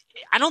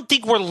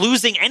think we're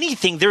losing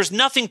anything. There's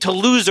nothing to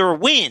lose or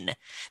win.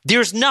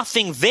 There's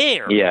nothing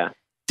there. Yeah.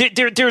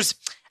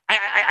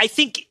 I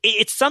think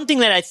it's something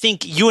that I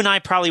think you and I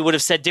probably would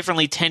have said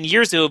differently 10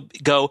 years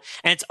ago,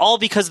 and it's all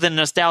because of the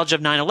nostalgia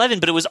of 9/11,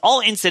 but it was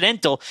all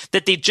incidental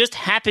that they just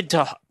happened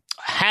to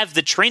have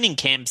the training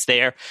camps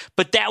there,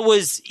 but that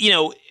was,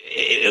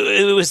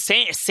 it was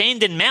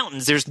sand and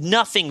mountains. There's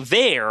nothing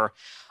there.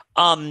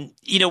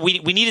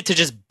 We needed to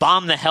just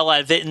bomb the hell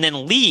out of it and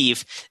then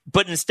leave,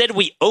 but instead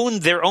we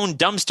owned their own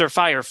dumpster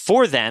fire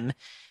for them.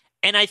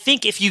 And I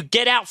think if you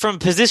get out from a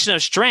position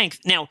of strength,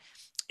 now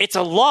it's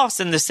a loss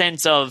in the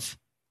sense of,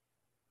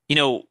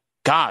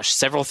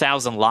 several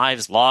thousand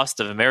lives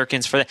lost of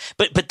Americans for that.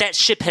 But that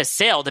ship has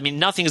sailed. I mean,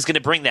 nothing is going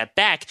to bring that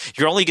back.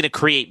 You're only going to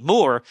create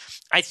more.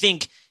 I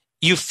think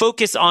you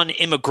focus on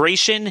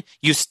immigration.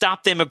 You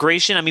stop the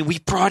immigration. I mean, we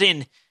brought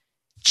in,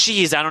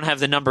 I don't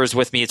have the numbers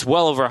with me. It's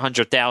well over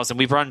 100,000.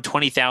 We brought in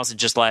 20,000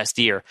 just last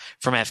year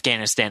from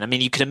Afghanistan. I mean,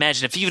 you can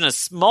imagine if even a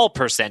small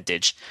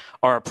percentage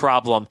are a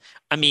problem.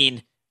 I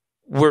mean,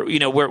 we're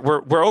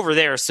over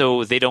there,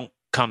 so they don't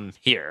come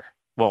here.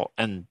 Well,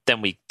 and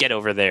then we get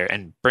over there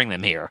and bring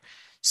them here.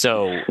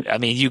 So, I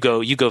mean, you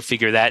go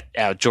figure that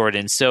out,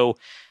 Jordan. So,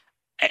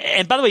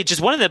 and by the way,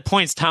 just one of the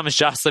points Thomas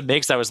Jocelyn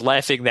makes, I was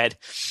laughing that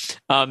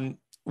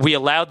we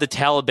allowed the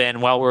Taliban,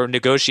 while we were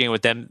negotiating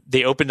with them,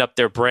 they opened up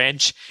their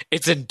branch.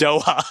 It's in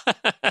Doha.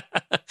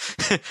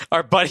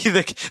 Our buddy,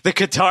 the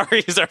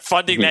Qataris are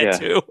funding that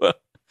too.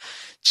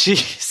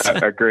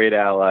 Jeez. Our great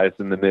allies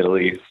in the Middle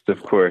East,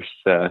 of course,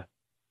 doing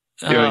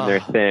their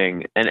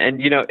thing.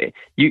 And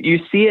you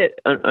see it,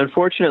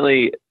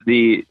 unfortunately,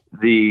 the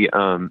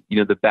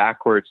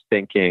backwards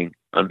thinking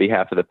on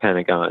behalf of the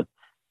Pentagon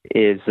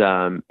is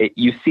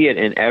you see it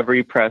in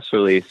every press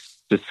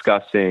release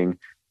discussing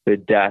the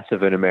death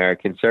of an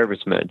American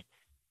serviceman.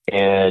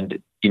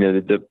 And,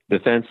 the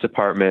Defense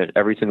Department,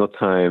 every single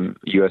time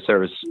U.S.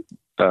 service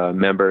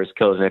members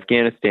killed in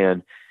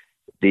Afghanistan,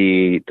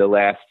 the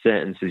last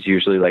sentence is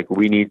usually like,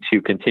 we need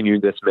to continue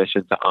this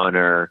mission to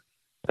honor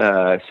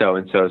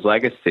so-and-so's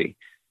legacy.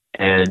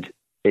 And,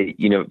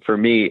 for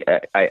me,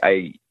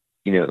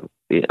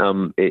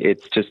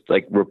 it's just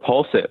like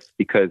repulsive,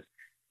 because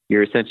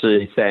you're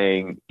essentially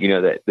saying,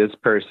 that this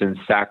person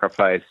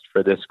sacrificed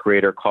for this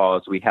greater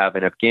cause we have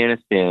in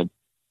Afghanistan,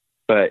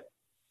 but,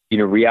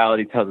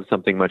 reality tells us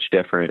something much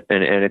different.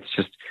 And it's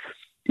just,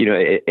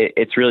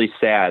 it's really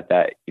sad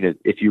that,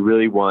 if you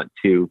really want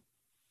to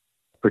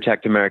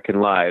protect American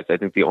lives, I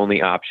think the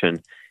only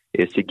option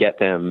is to get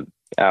them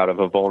out of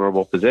a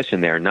vulnerable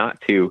position there,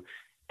 not to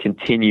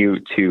continue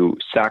to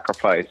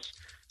sacrifice,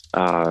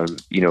 for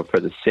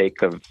the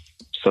sake of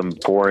some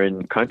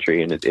foreign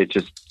country. And it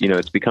just,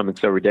 it's becoming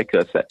so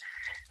ridiculous that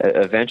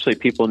eventually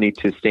people need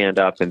to stand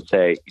up and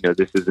say,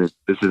 this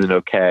isn't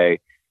okay.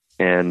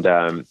 And,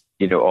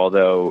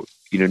 although,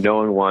 no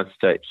one wants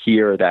to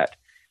hear that,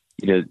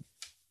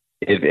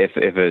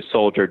 if a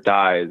soldier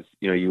dies,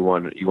 you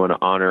want to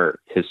honor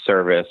his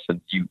service,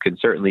 and you can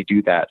certainly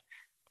do that,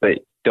 but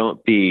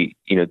don't be,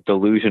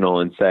 delusional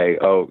and say,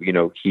 oh,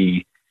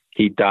 he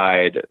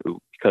died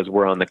because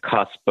we're on the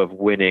cusp of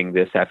winning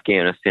this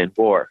Afghanistan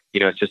war.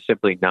 It's just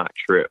simply not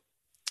true.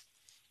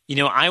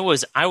 I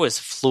was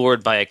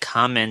floored by a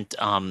comment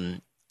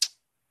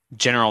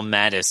General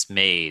Mattis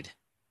made,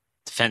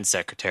 Defense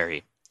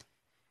Secretary,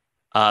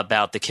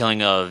 about the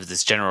killing of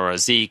this General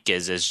Razik,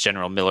 as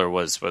General Miller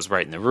was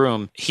right in the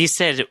room. He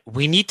said,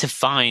 we need to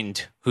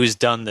find who's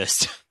done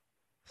this.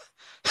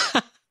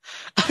 I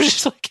was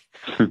just like,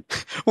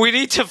 we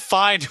need to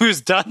find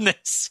who's done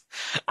this.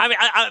 I mean,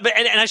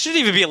 I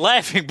shouldn't even be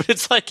laughing, but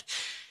it's like,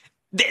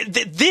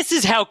 this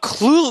is how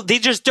clueless, they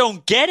just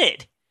don't get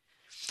it.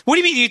 What do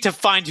you mean you need to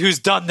find who's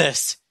done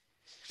this?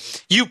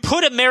 You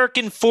put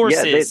American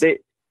forces...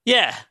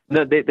 Yeah.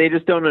 No, they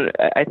just don't.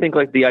 I think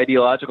like the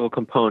ideological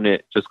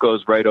component just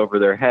goes right over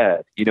their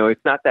head.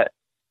 It's not that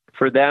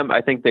for them.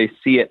 I think they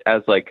see it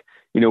as like,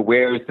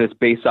 where is this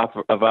base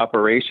of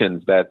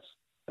operations that's,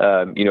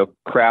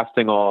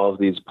 crafting all of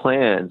these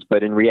plans.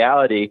 But in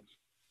reality,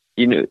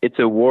 it's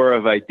a war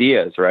of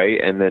ideas, right?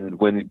 And then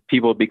when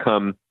people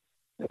become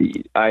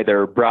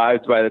either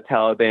bribed by the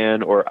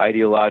Taliban or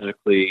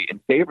ideologically in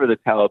favor of the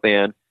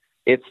Taliban,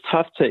 it's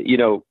tough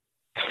to,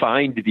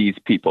 find these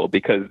people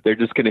because they're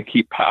just going to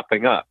keep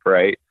popping up,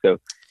 right? So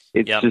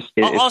it's just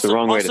it's the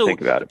wrong way to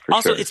think about it.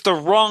 Also, it's the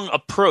wrong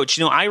approach.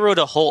 I wrote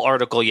a whole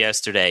article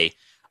yesterday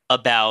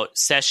about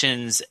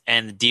Sessions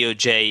and the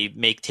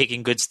DOJ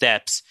taking good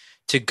steps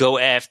to go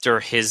after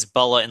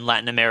Hezbollah in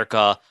Latin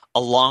America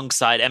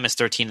alongside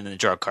MS-13 and the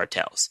drug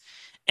cartels.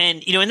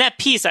 And in that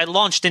piece, I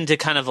launched into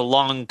kind of a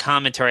long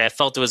commentary. I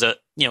felt it was a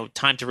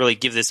time to really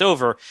give this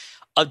over,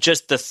 of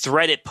just the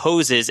threat it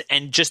poses,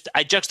 and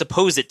I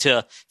juxtapose it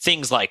to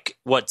things like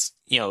what's,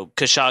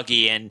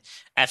 Khashoggi and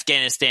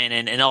Afghanistan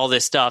and all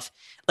this stuff.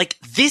 Like,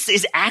 this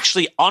is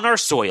actually on our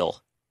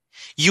soil.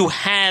 You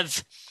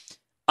have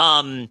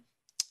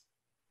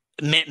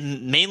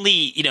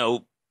mainly,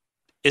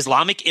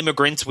 Islamic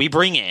immigrants we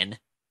bring in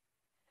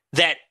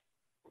that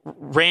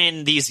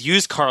ran these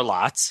used car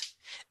lots.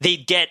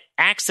 They'd get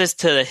access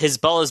to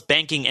Hezbollah's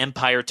banking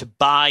empire to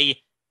buy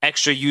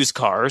extra used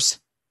cars.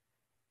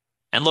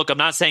 And look, I'm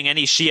not saying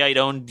any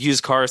Shiite-owned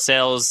used car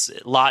sales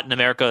lot in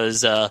America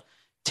is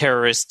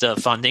terrorist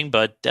funding,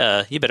 but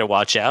you better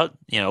watch out.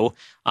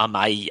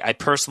 I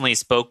personally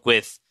spoke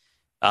with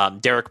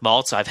Derek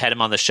Maltz. I've had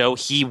him on the show.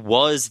 He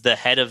was the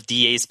head of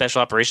DA's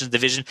Special Operations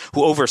Division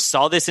who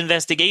oversaw this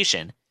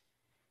investigation.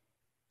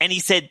 And he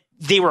said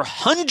there were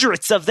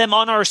hundreds of them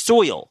on our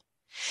soil.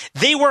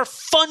 They were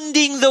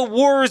funding the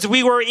wars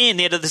we were in.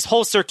 They had this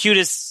whole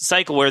circuitous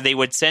cycle where they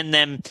would send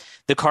them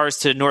the cars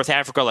to North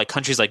Africa, like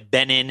countries like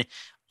Benin.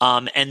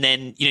 And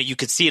then, you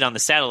could see it on the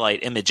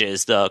satellite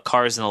images, the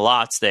cars in the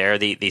lots there.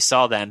 They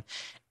saw them,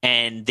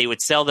 and they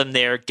would sell them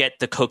there, get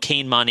the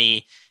cocaine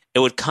money. It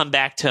would come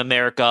back to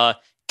America,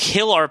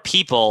 kill our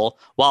people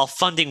while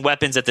funding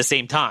weapons at the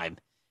same time.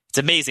 It's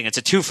amazing. It's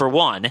a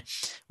 2-for-1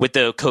 with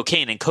the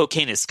cocaine, and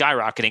cocaine is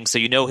skyrocketing. So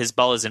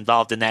Hezbollah is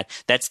involved in that.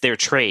 That's their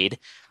trade.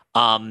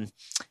 And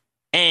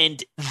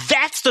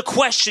that's the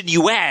question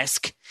you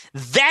ask.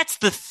 That's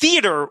the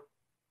theater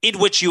in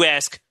which you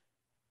ask,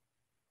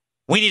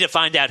 we need to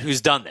find out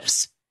who's done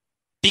this.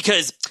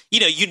 Because,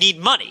 you need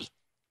money.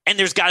 and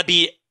there's got to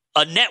be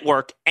a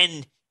network,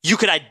 and you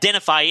could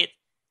identify it,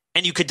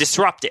 and you could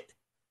disrupt it.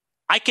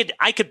 I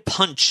could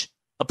punch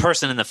a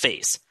person in the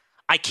face.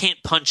 I can't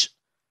punch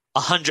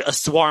a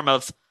swarm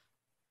of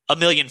a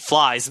million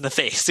flies in the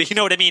face. So you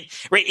know what I mean?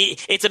 Right?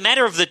 It's a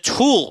matter of the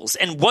tools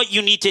and what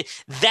you need to.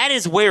 That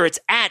is where it's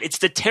at. It's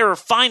the terror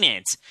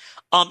finance.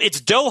 It's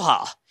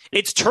Doha.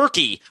 It's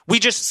Turkey. We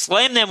just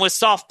slam them with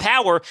soft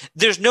power.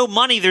 There's no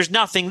money. There's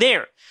nothing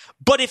there.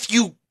 But if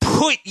you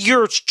put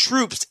your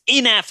troops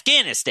in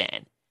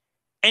Afghanistan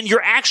and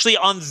you're actually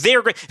on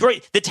their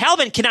right, the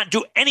Taliban cannot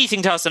do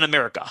anything to us in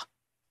America.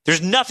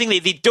 There's nothing. They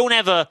don't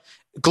have a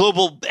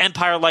global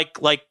empire like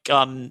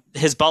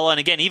Hezbollah. And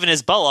again, even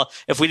Hezbollah,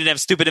 if we didn't have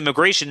stupid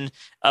immigration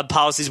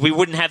policies, we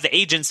wouldn't have the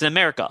agents in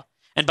America.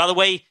 And by the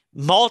way,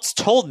 Maltz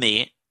told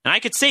me, and I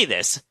could say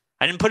this,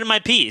 I didn't put in my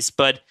piece,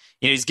 but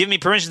he's given me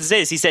permission to say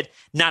this. He said,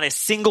 not a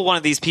single one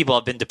of these people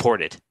have been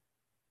deported.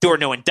 There were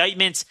no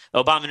indictments.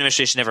 The Obama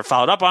administration never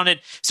followed up on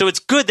it. So it's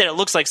good that it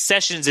looks like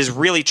Sessions is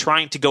really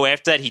trying to go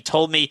after that. He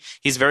told me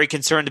he's very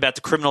concerned about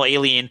the criminal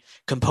alien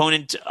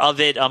component of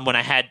it when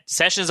I had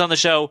Sessions on the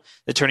show,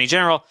 the Attorney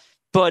General.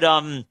 But,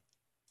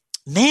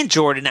 man,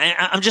 Jordan,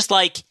 I'm just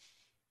like,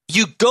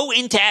 you go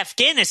into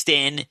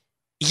Afghanistan,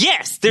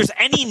 yes, there's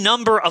any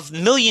number of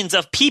millions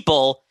of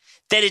people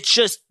that it's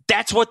just,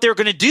 that's what they're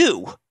going to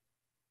do.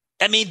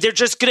 I mean, they're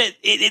just going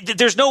to,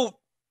 there's no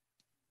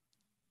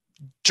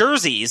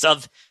jerseys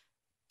of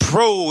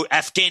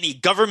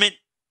pro-Afghani government,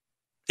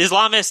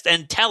 Islamist,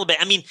 and Taliban.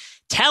 I mean,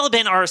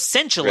 Taliban are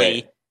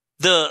essentially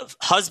the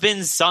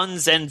husbands,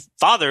 sons, and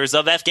fathers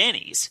of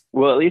Afghanis.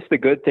 Well, at least the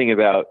good thing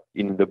about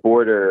the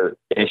border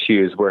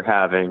issues we're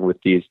having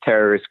with these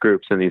terrorist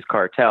groups and these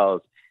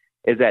cartels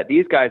is that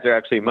these guys are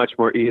actually much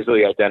more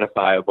easily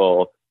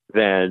identifiable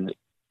than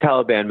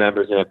Taliban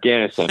members in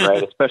Afghanistan,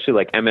 right? Especially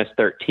like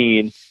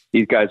MS-13.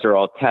 These guys are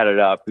all tatted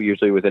up,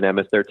 usually with an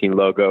MS-13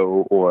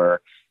 logo,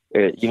 or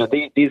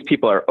these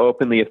people are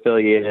openly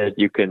affiliated.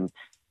 You can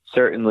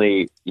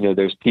certainly,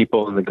 there's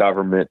people in the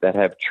government that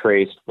have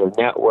traced their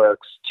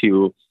networks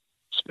to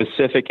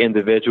specific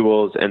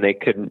individuals, and they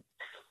could,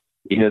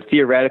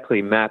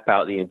 theoretically map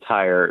out the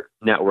entire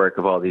network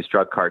of all these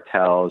drug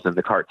cartels and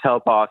the cartel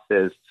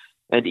bosses.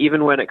 And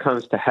even when it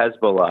comes to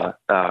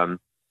Hezbollah,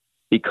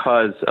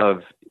 because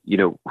of,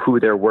 who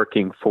they're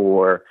working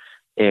for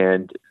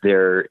and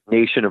their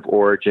nation of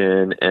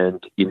origin,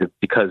 and,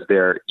 because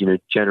they're,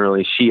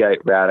 generally Shiite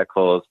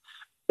radicals,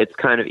 it's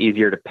kind of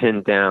easier to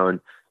pin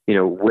down,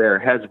 where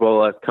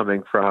Hezbollah is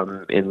coming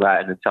from in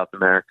Latin and South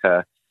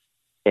America,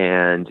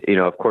 and,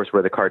 of course,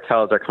 where the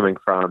cartels are coming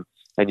from.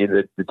 And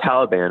the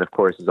Taliban, of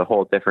course, is a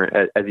whole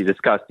different, as you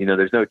discussed,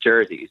 there's no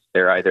jerseys.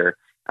 They're either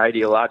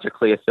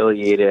ideologically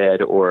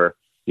affiliated, or,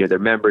 they're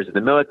members of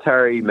the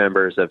military,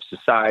 members of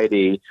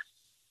society.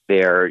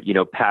 They're,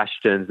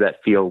 Pashtuns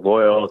that feel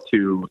loyal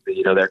to,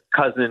 their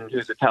cousin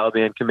who's a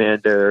Taliban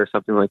commander or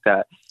something like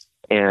that.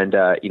 And,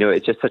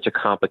 it's just such a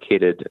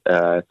complicated,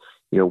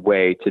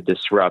 way to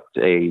disrupt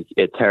a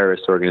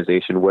terrorist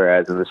organization.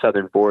 Whereas in the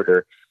southern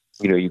border,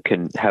 you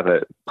can have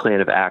a plan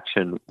of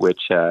action,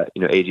 which,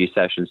 AG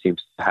Sessions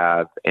seems to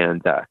have.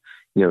 And,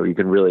 you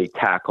can really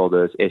tackle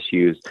those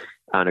issues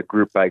on a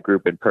group by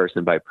group and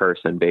person by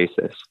person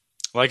basis.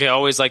 Like I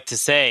always like to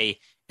say,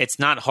 it's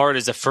not hard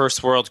as a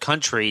first world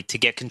country to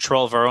get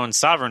control of our own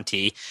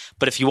sovereignty.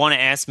 But if you want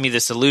to ask me the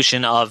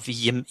solution of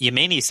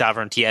Yemeni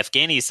sovereignty,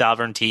 Afghani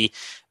sovereignty,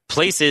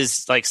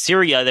 places like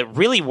Syria that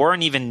really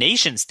weren't even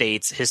nation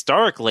states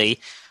historically,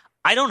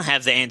 I don't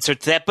have the answer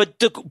to that. But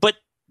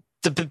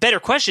the better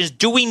question is,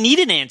 do we need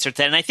an answer to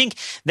that? And I think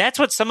that's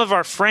what some of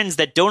our friends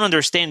that don't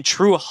understand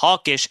true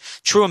hawkish,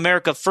 true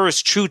America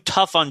first, true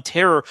tough on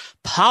terror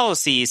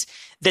policies,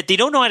 that they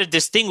don't know how to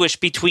distinguish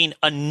between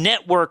a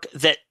network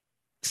that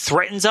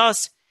threatens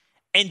us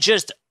and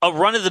just a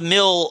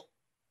run-of-the-mill,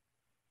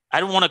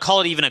 I don't want to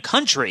call it even a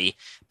country,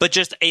 but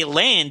just a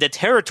land, a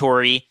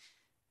territory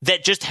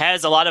that just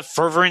has a lot of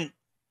fervent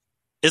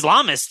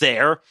Islamists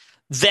there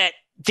that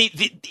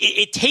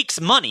it takes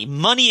money.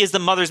 Money is the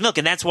mother's milk.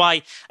 And that's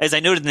why, as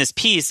I noted in this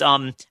piece,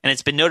 and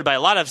it's been noted by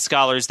a lot of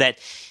scholars, that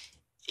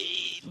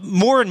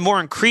more and more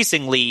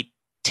increasingly,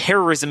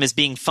 terrorism is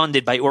being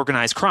funded by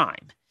organized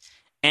crime.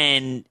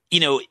 And,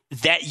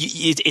 that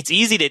it's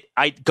easy to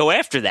go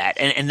after that.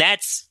 And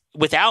that's,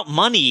 without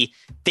money,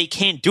 they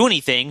can't do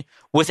anything.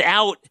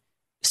 Without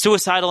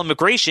suicidal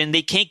immigration,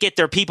 they can't get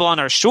their people on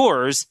our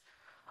shores.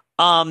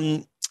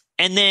 And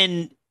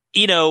then,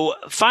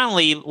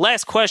 finally,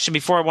 last question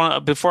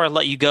before I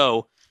let you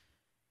go.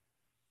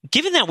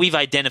 Given that we've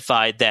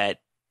identified that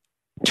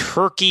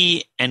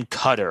Turkey and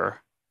Qatar,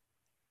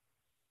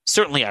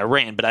 certainly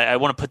Iran, but I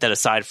want to put that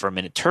aside for a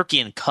minute. Turkey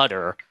and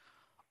Qatar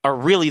are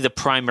really the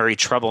primary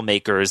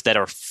troublemakers that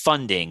are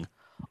funding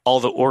all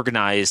the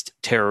organized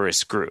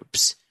terrorist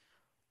groups.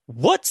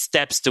 What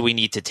steps do we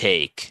need to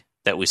take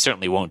that we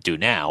certainly won't do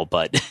now,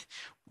 but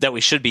that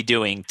we should be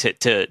doing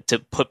to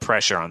put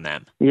pressure on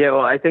them? Yeah,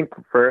 well, I think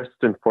first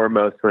and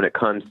foremost, when it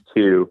comes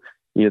to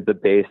the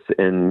base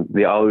in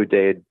the Al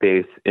Udeid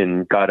base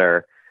in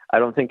Qatar, I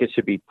don't think it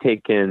should be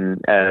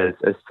taken as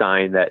a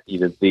sign that,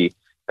 the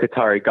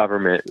Qatari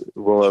government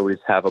will always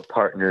have a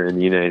partner in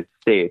the United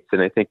States.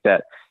 And I think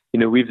that,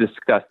 we've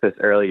discussed this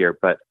earlier,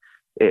 but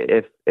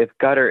if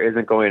Qatar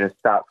isn't going to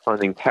stop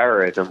funding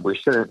terrorism, we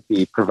shouldn't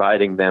be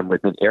providing them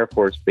with an Air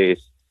Force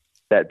base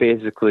that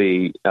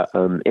basically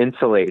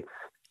insulates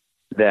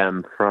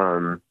them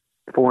from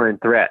foreign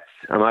threats.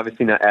 I'm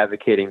obviously not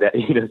advocating that,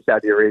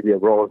 Saudi Arabia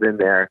rolls in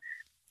there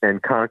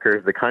and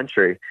conquers the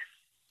country,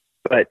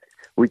 but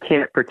we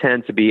can't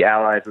pretend to be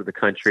allies with a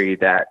country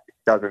that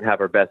doesn't have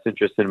our best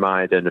interests in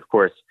mind. And of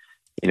course,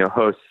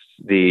 hosts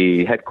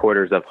the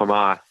headquarters of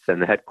Hamas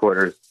and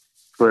the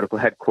political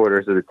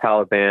headquarters of the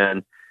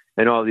Taliban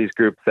and all these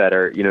groups that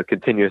are,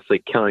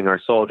 continuously killing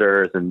our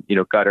soldiers. And,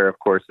 Qatar, of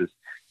course, is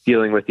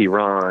dealing with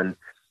Iran.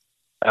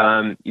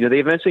 They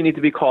eventually need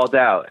to be called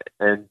out.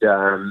 And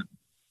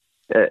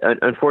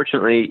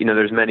unfortunately,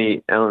 there's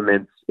many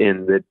elements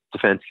in the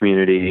defense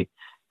community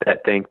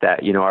that think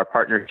that, our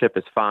partnership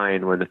is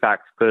fine when the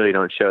facts clearly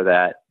don't show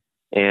that.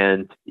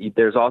 And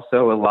there's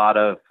also a lot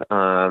of,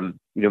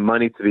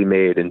 money to be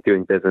made in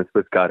doing business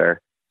with Qatar.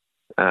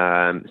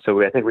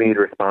 So I think we need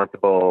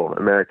responsible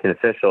American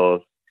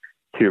officials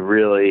to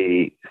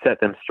really set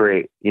them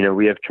straight.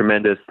 We have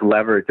tremendous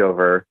leverage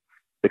over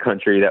the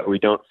country that we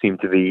don't seem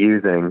to be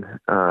using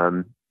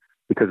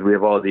because we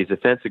have all these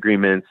defense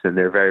agreements and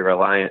they're very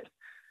reliant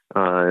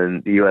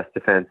on the U.S.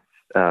 defense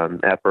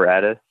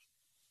apparatus.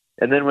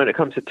 And then when it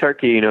comes to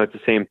Turkey, it's the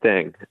same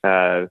thing.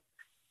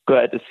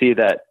 Glad to see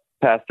that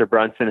Pastor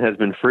Brunson has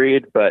been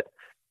freed, but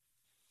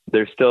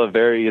there's still a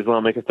very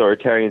Islamic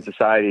authoritarian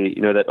society,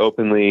 that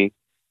openly,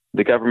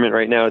 the government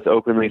right now is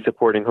openly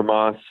supporting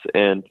Hamas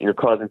and,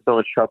 causing so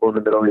much trouble in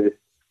the Middle East.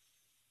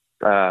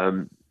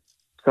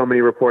 So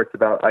many reports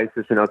about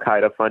ISIS and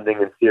Al-Qaeda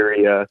funding in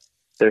Syria.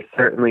 They're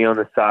certainly on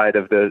the side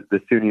of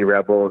the Sunni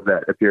rebels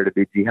that appear to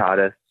be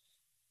jihadists.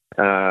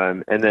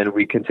 And then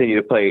we continue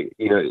to play,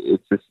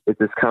 it's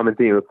this common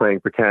theme of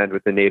playing pretend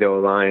with the NATO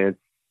alliance.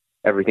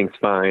 Everything's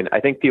fine. I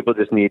think people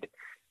just need,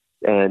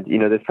 and,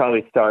 this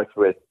probably starts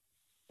with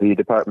the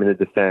Department of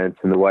Defense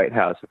and the White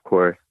House, of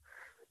course,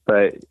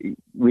 but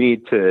we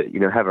need to,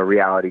 have a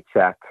reality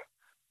check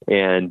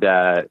and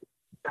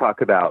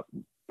talk about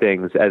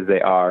things as they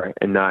are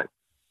and not,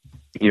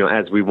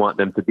 as we want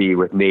them to be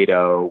with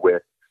NATO,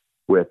 with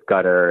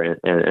Qatar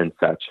and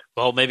such.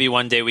 Well, maybe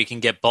one day we can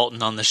get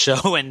Bolton on the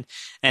show and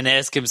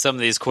ask him some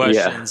of these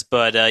questions. Yeah.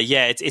 But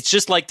it's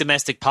just like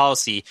domestic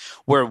policy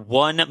where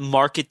one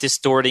market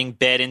distorting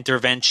bad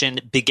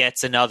intervention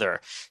begets another.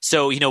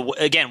 So,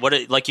 again,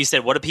 like you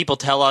said, what do people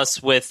tell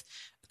us with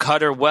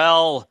Qatar?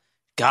 Well,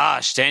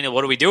 gosh, Daniel,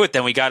 what do we do with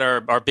them? We got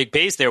our big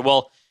base there.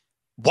 Well,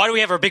 why do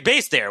we have our big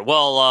base there?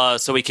 Well,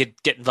 so we could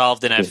get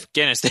involved in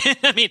Afghanistan.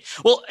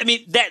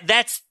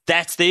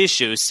 That's the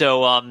issue.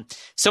 So,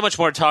 so much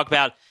more to talk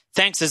about.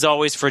 Thanks as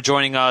always for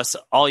joining us.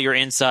 All your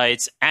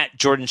insights at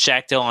Jordan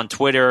Schachtel on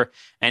Twitter,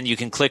 and you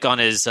can click on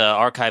his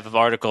archive of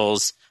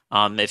articles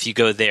if you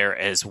go there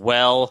as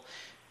well.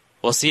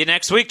 We'll see you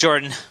next week,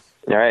 Jordan.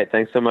 All right.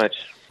 Thanks so much.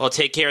 Well,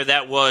 take care.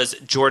 That was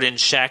Jordan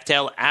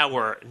Schachtel,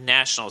 our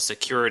national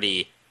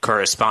security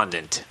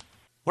correspondent.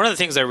 One of the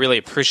things I really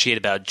appreciate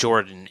about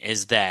Jordan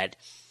is that,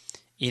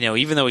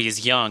 even though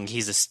he's young,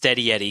 he's a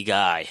steady Eddie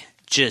guy.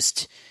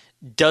 Just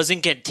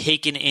doesn't get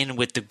taken in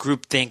with the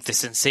groupthink, the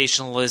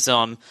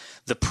sensationalism,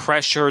 the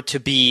pressure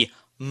to be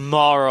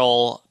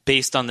moral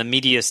based on the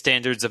media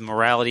standards of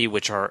morality,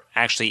 which are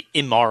actually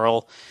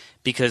immoral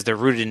because they're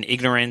rooted in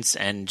ignorance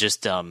and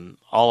just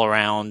all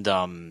around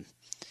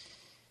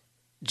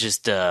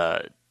just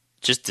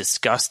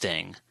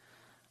disgusting.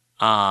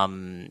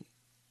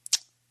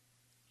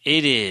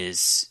 It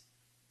is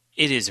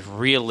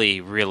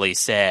really, really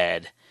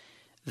sad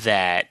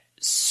that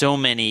so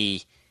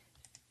many,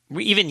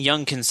 even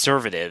young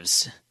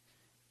conservatives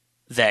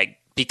that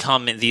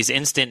become these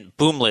instant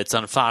boomlets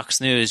on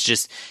Fox News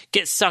just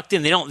get sucked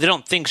in. They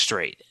don't think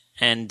straight.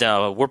 And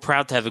we're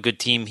proud to have a good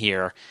team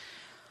here.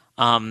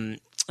 In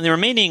the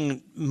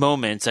remaining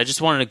moments, I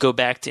just wanted to go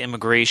back to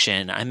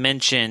immigration. I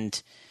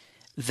mentioned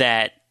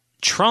that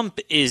Trump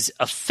is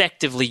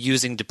effectively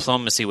using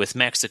diplomacy with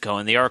Mexico,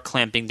 and they are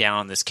clamping down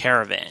on this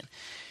caravan.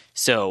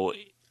 So,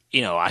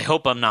 I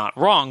hope I'm not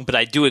wrong, but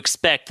I do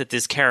expect that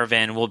this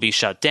caravan will be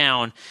shut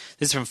down.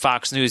 This is from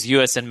Fox News.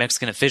 U.S. and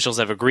Mexican officials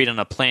have agreed on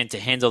a plan to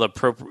handle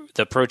the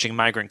approaching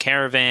migrant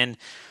caravan.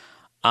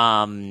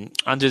 Under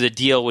the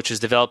deal, which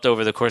was developed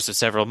over the course of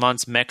several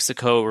months,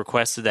 Mexico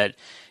requested that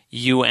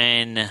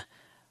UN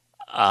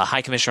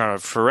High Commissioner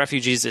for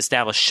Refugees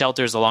established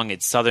shelters along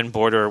its southern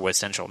border with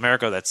Central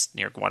America. That's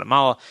near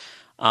Guatemala.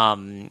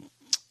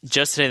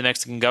 Just today, the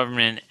Mexican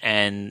government,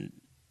 and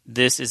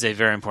this is a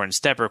very important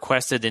step,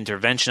 requested the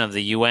intervention of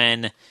the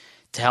UN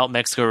to help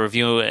Mexico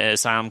review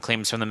asylum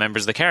claims from the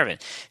members of the caravan.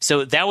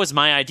 So that was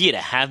my idea, to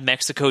have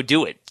Mexico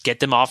do it, get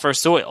them off our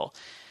soil.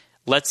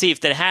 Let's see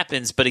if that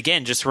happens. But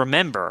again, just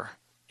remember,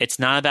 it's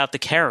not about the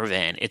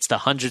caravan. It's the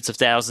hundreds of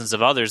thousands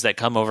of others that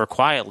come over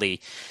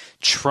quietly.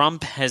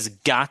 Trump has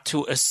got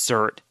to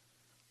assert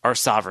our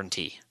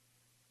sovereignty.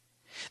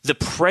 The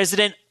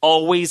president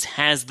always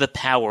has the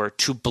power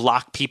to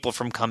block people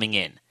from coming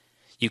in.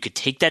 You could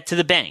take that to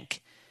the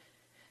bank.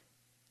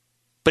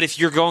 But if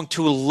you're going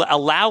to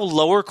allow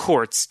lower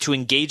courts to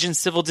engage in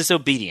civil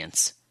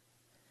disobedience,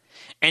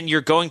 and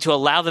you're going to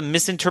allow the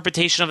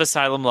misinterpretation of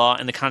asylum law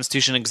and the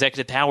Constitution and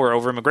executive power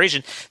over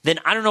immigration, then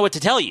I don't know what to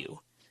tell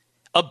you.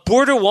 A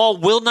border wall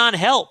will not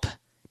help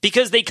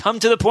because they come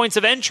to the points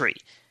of entry.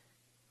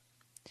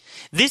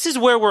 This is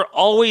where we're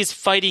always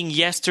fighting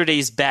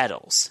yesterday's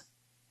battles.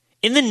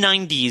 In the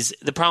 90s,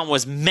 the problem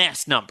was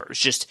mass numbers.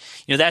 Just,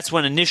 that's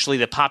when initially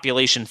the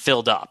population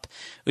filled up.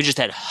 We just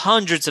had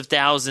hundreds of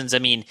thousands,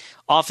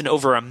 often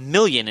over 1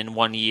 million in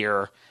 1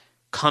 year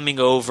coming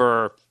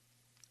over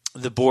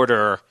the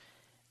border.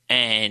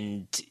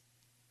 And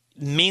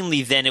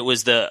mainly then it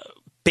was the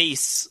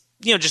base,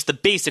 just the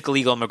basic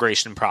illegal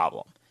immigration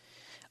problem.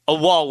 A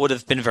wall would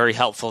have been very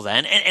helpful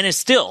then. And it's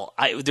still,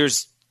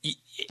 it's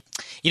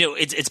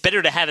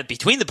better to have it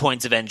between the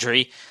points of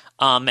entry.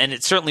 And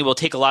it certainly will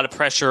take a lot of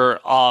pressure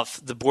off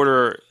the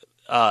Border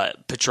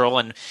Patrol.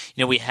 And,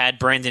 we had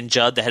Brandon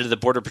Judd, the head of the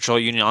Border Patrol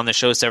Union, on the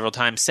show several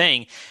times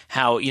saying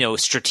how,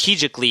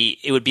 strategically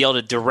it would be able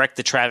to direct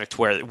the traffic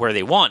to where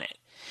they want it.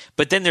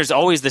 But then there's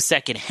always the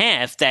second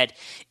half that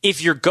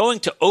if you're going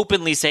to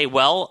openly say,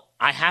 well,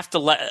 I have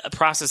to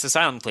process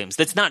asylum claims,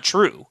 that's not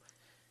true.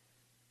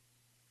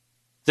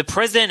 The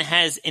president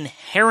has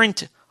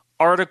inherent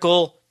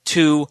Article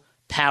 2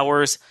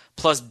 powers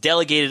plus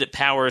delegated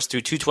powers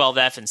through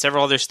 212F and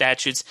several other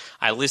statutes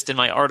I list in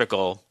my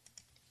article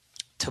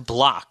to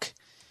block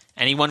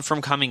anyone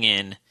from coming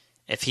in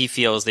if he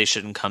feels they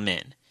shouldn't come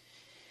in.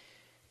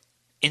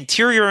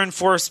 Interior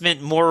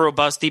enforcement, more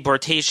robust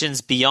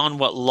deportations beyond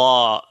what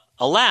law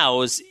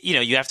allows,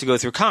 you have to go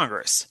through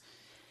Congress.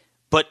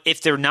 But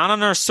if they're not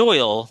on our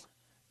soil,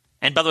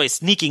 and by the way,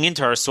 sneaking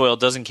into our soil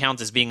doesn't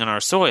count as being on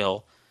our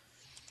soil,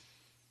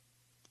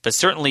 but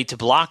certainly to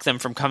block them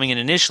from coming in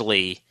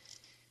initially,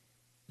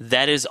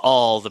 that is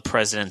all the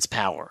president's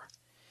power.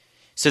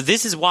 So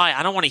this is why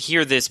I don't want to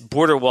hear this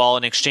border wall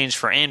in exchange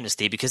for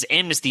amnesty, because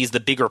amnesty is the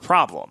bigger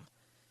problem.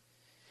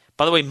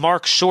 By the way,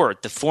 Mark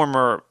Short, the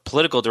former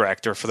political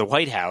director for the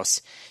White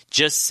House,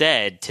 just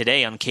said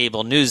today on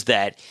cable news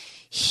that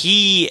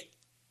he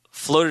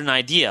floated an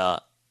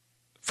idea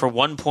for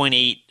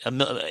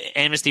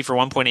amnesty for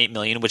 1.8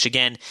 million, which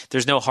again,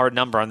 there's no hard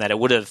number on that. It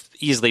would have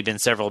easily been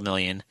several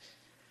million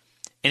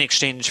in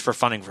exchange for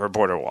funding for a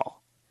border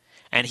wall.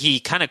 And he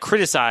kind of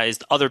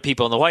criticized other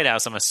people in the White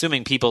House, I'm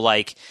assuming people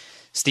like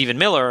Stephen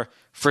Miller,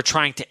 for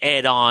trying to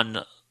add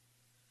on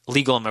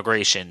legal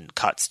immigration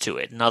cuts to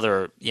it and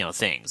other,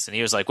 things. And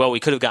he was like, well, we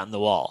could have gotten the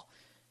wall.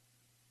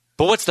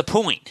 But what's the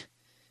point?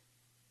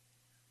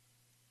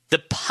 The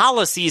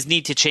policies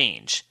need to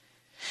change.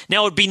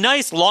 Now, it would be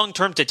nice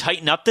long-term to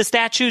tighten up the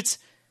statutes.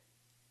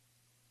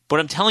 What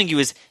I'm telling you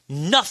is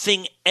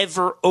nothing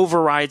ever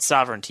overrides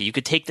sovereignty. You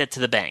could take that to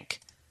the bank.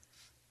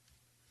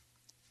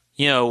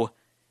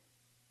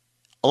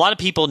 A lot of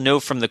people know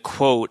from the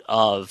quote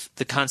of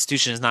the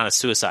Constitution is not a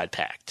suicide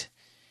pact.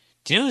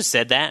 Do you know who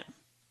said that?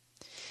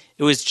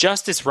 It was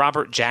Justice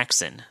Robert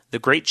Jackson, the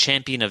great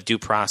champion of due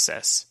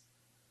process,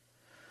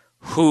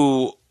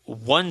 who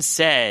once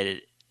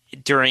said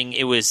during the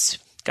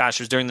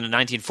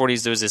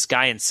 1940s, there was this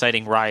guy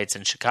inciting riots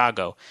in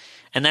Chicago,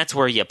 and that's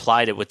where he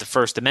applied it with the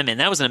First Amendment.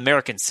 And that was an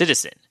American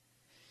citizen.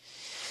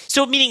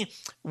 So meaning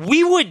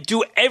we would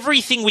do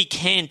everything we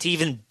can to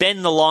even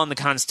bend the law in the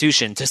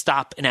Constitution to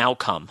stop an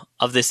outcome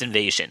of this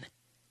invasion.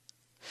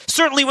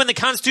 Certainly when the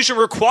Constitution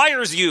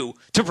requires you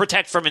to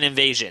protect from an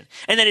invasion,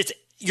 and that it's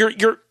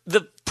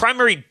the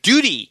primary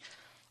duty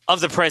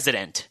of the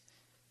president.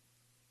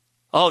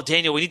 Oh,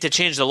 Daniel, we need to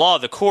change the law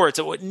of the courts.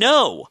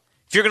 No.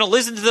 If you're going to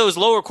listen to those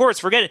lower courts,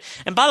 forget it.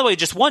 And by the way,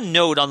 just one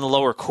note on the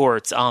lower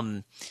courts.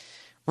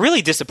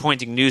 Really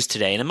disappointing news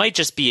today, and it might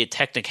just be a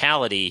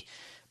technicality,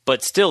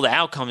 but still the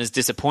outcome is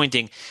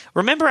disappointing.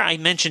 Remember I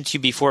mentioned to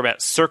you before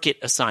about circuit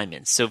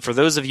assignments. So for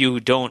those of you who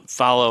don't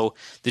follow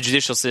the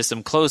judicial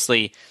system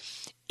closely,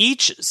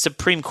 each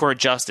Supreme Court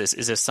justice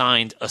is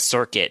assigned a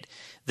circuit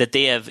that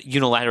they have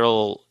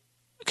unilateral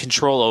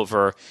control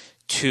over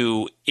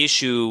to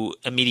issue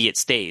immediate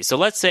stays. So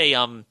let's say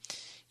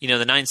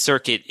the Ninth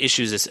Circuit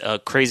issues a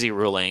crazy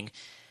ruling,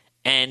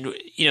 and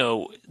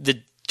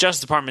the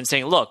Justice Department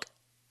saying, look,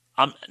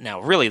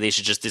 now really they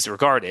should just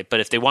disregard it, but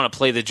if they want to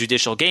play the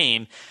judicial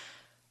game,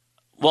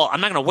 well,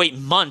 I'm not going to wait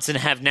months and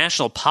have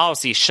national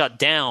policy shut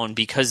down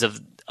because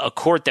of a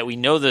court that we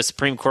know the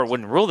Supreme Court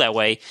wouldn't rule that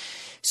way.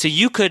 So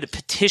you could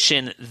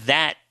petition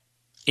that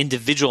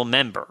individual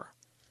member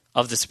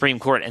of the Supreme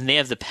Court, and they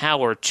have the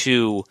power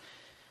to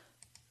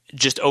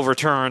just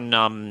overturn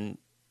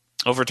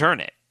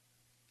it.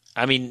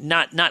 I mean,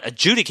 not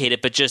adjudicate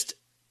it, but just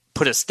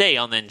put a stay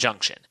on the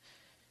injunction.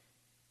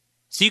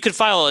 So you could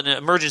file an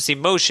emergency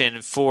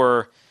motion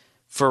for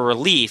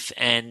relief,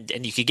 and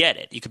you could get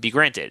it. You could be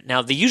granted.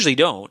 Now, they usually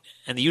don't,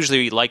 and they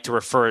usually like to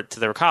refer it to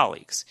their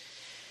colleagues.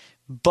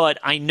 But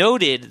I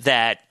noted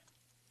that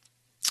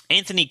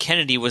Anthony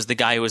Kennedy was the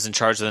guy who was in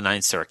charge of the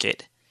Ninth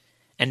Circuit,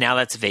 and now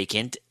that's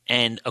vacant.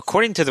 And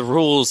according to the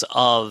rules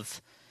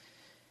of,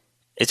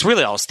 it's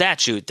really all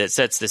statute that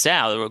sets this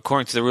out,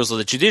 according to the rules of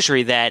the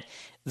judiciary, that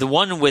the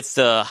one with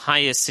the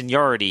highest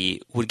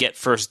seniority would get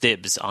first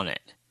dibs on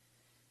it.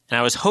 And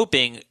I was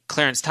hoping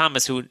Clarence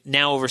Thomas, who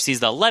now oversees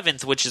the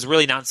 11th, which is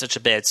really not such a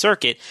bad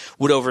circuit,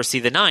 would oversee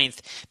the 9th.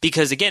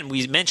 Because, again,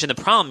 we mentioned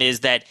the problem is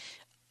that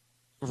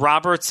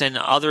Roberts and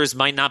others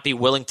might not be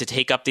willing to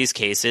take up these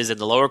cases, and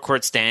the lower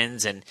court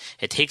stands, and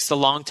it takes a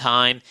long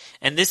time.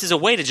 And this is a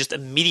way to just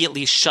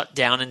immediately shut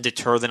down and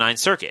deter the 9th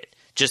Circuit.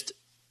 Just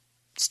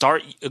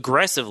start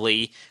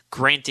aggressively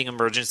granting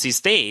emergency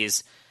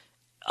stays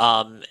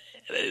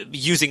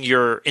using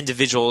your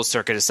individual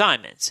circuit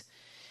assignments.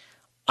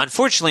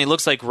 Unfortunately, it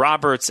looks like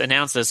Roberts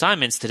announced the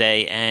assignments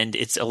today, and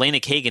it's Elena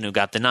Kagan who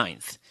got the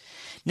 9th.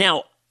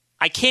 Now,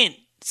 I can't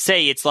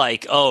say it's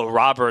like, oh,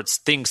 Roberts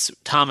thinks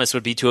Thomas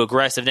would be too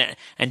aggressive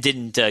and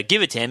didn't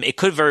give it to him. It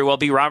could very well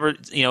be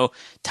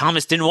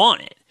Thomas didn't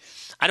want it.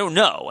 I don't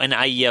know. And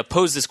I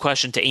posed this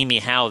question to Amy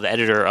Howe, the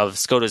editor of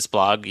SCOTUS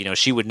blog.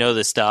 She would know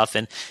this stuff,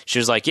 and she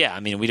was like, yeah, I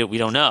mean, we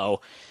don't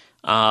know.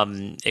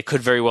 It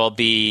could very well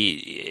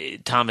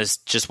be Thomas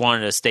just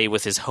wanted to stay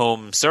with his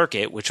home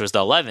circuit, which was the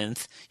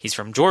 11th. He's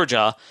from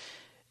Georgia.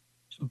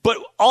 But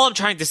all I'm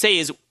trying to say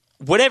is,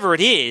 whatever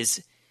it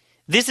is,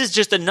 this is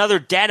just another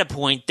data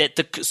point that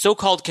the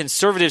so-called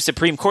conservative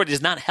Supreme Court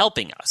is not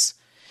helping us.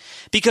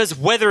 Because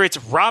whether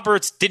it's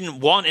Roberts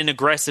didn't want an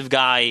aggressive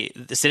guy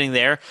sitting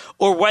there,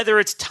 or whether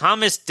it's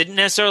Thomas didn't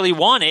necessarily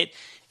want it,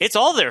 it's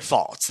all their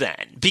faults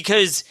then.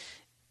 Because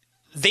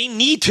they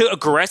need to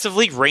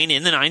aggressively rein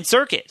in the 9th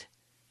Circuit.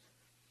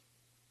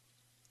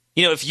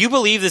 If you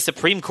believe the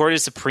Supreme Court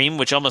is supreme,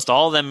 which almost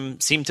all of them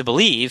seem to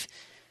believe,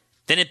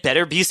 then it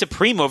better be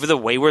supreme over the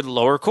wayward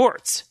lower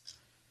courts.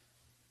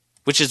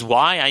 Which is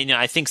why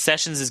I think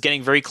Sessions is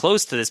getting very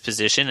close to this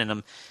position, and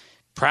I'm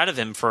proud of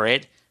him for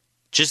it.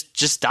 Just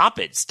stop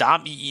it.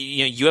 Stop.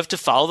 You have to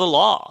follow the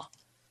law,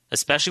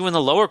 especially when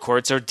the lower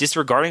courts are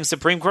disregarding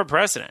Supreme Court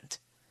precedent.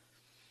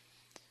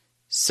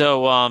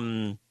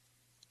 So,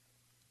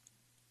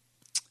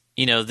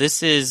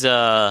 this is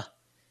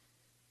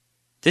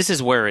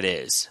where it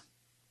is.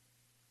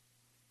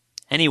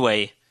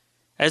 Anyway,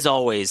 as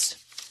always,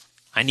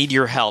 I need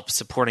your help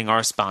supporting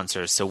our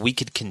sponsors so we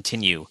could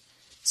continue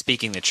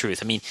speaking the truth.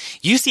 I mean,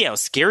 you see how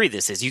scary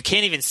this is. You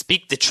can't even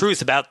speak the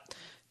truth about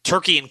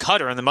Turkey and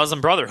Qatar and the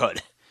Muslim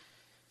Brotherhood,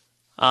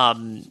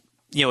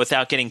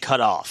 without getting cut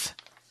off.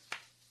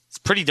 It's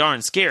pretty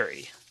darn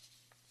scary.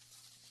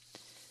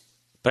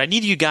 But I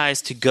need you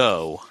guys to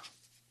go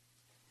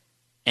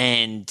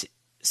and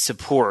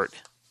support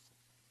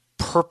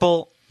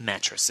Purple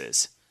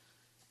Mattresses.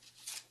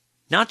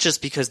 Not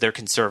just because they're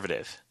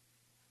conservative.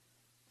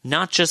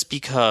 Not just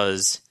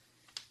because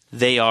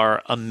they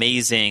are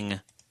amazing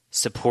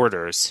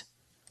supporters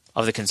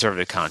of the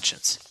conservative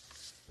conscience,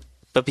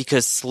 but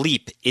because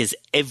sleep is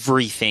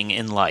everything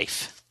in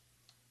life.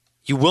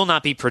 You will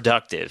not be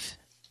productive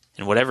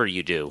in whatever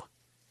you do,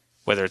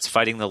 whether it's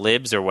fighting the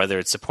libs or whether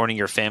it's supporting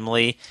your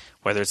family,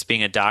 whether it's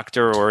being a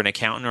doctor or an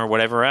accountant or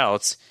whatever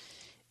else,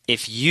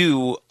 if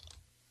you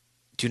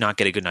do not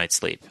get a good night's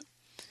sleep.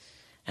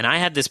 And I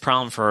had this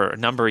problem for a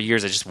number of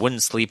years. I just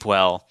wouldn't sleep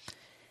well.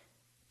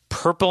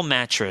 Purple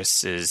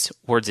mattresses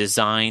were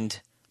designed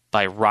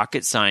by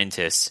rocket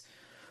scientists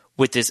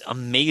with this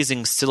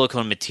amazing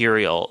silicone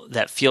material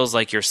that feels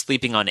like you're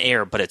sleeping on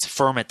air, but it's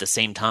firm at the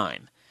same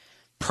time.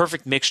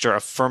 Perfect mixture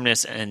of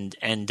firmness and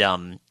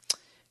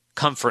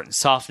comfort and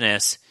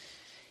softness.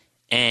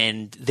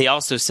 And they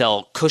also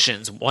sell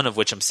cushions, one of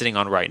which I'm sitting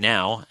on right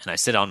now, and I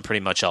sit on pretty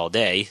much all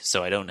day,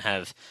 so I don't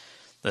have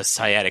the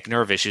sciatic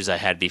nerve issues I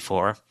had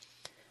before.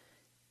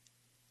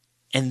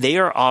 And they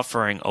are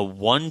offering a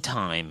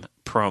one-time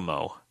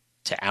promo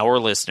to our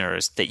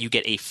listeners that you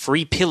get a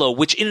free pillow,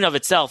 which in and of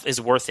itself is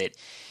worth it.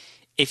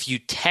 If you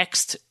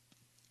text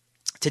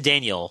to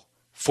Daniel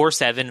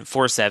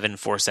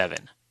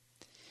 474747,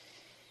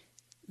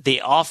 they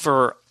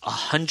offer a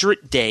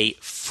 100-day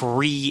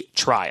free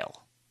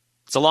trial.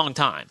 It's a long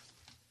time.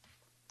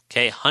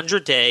 Okay,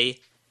 100-day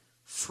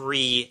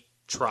free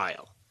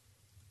trial.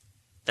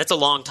 That's a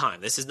long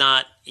time. This is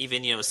not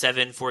even,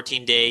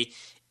 14-day.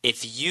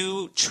 If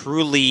you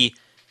truly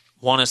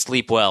want to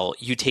sleep well,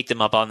 you take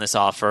them up on this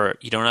offer.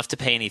 You don't have to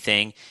pay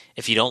anything.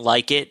 If you don't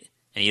like it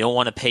and you don't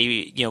want to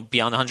pay, beyond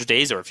the 100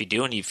 days, or if you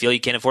do and you feel you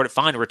can't afford it,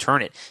 fine,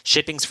 return it.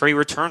 Shipping's free,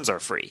 returns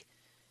are free.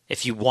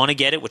 If you want to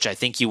get it, which I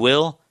think you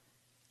will,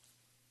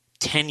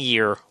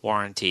 10-year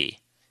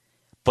warranty.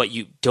 But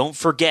you don't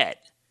forget,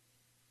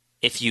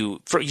 you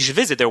should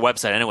visit their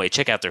website anyway.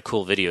 Check out their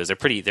cool videos. They're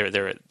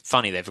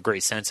funny. They have a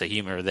great sense of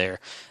humor.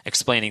 They're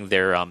explaining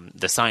their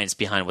the science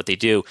behind what they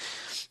do.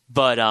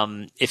 But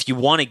if you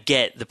want to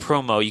get the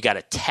promo, you got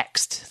to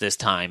text this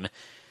time.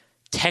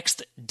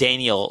 Text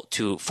Daniel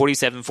to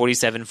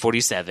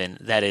 474747.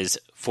 That is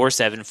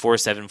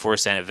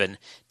 474747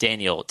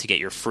 Daniel to get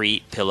your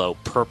free pillow.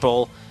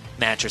 Purple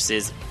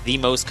mattresses, the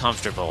most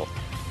comfortable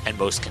and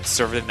most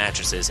conservative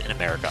mattresses in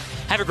America.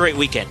 Have a great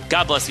weekend.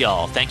 God bless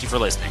y'all. Thank you for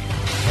listening.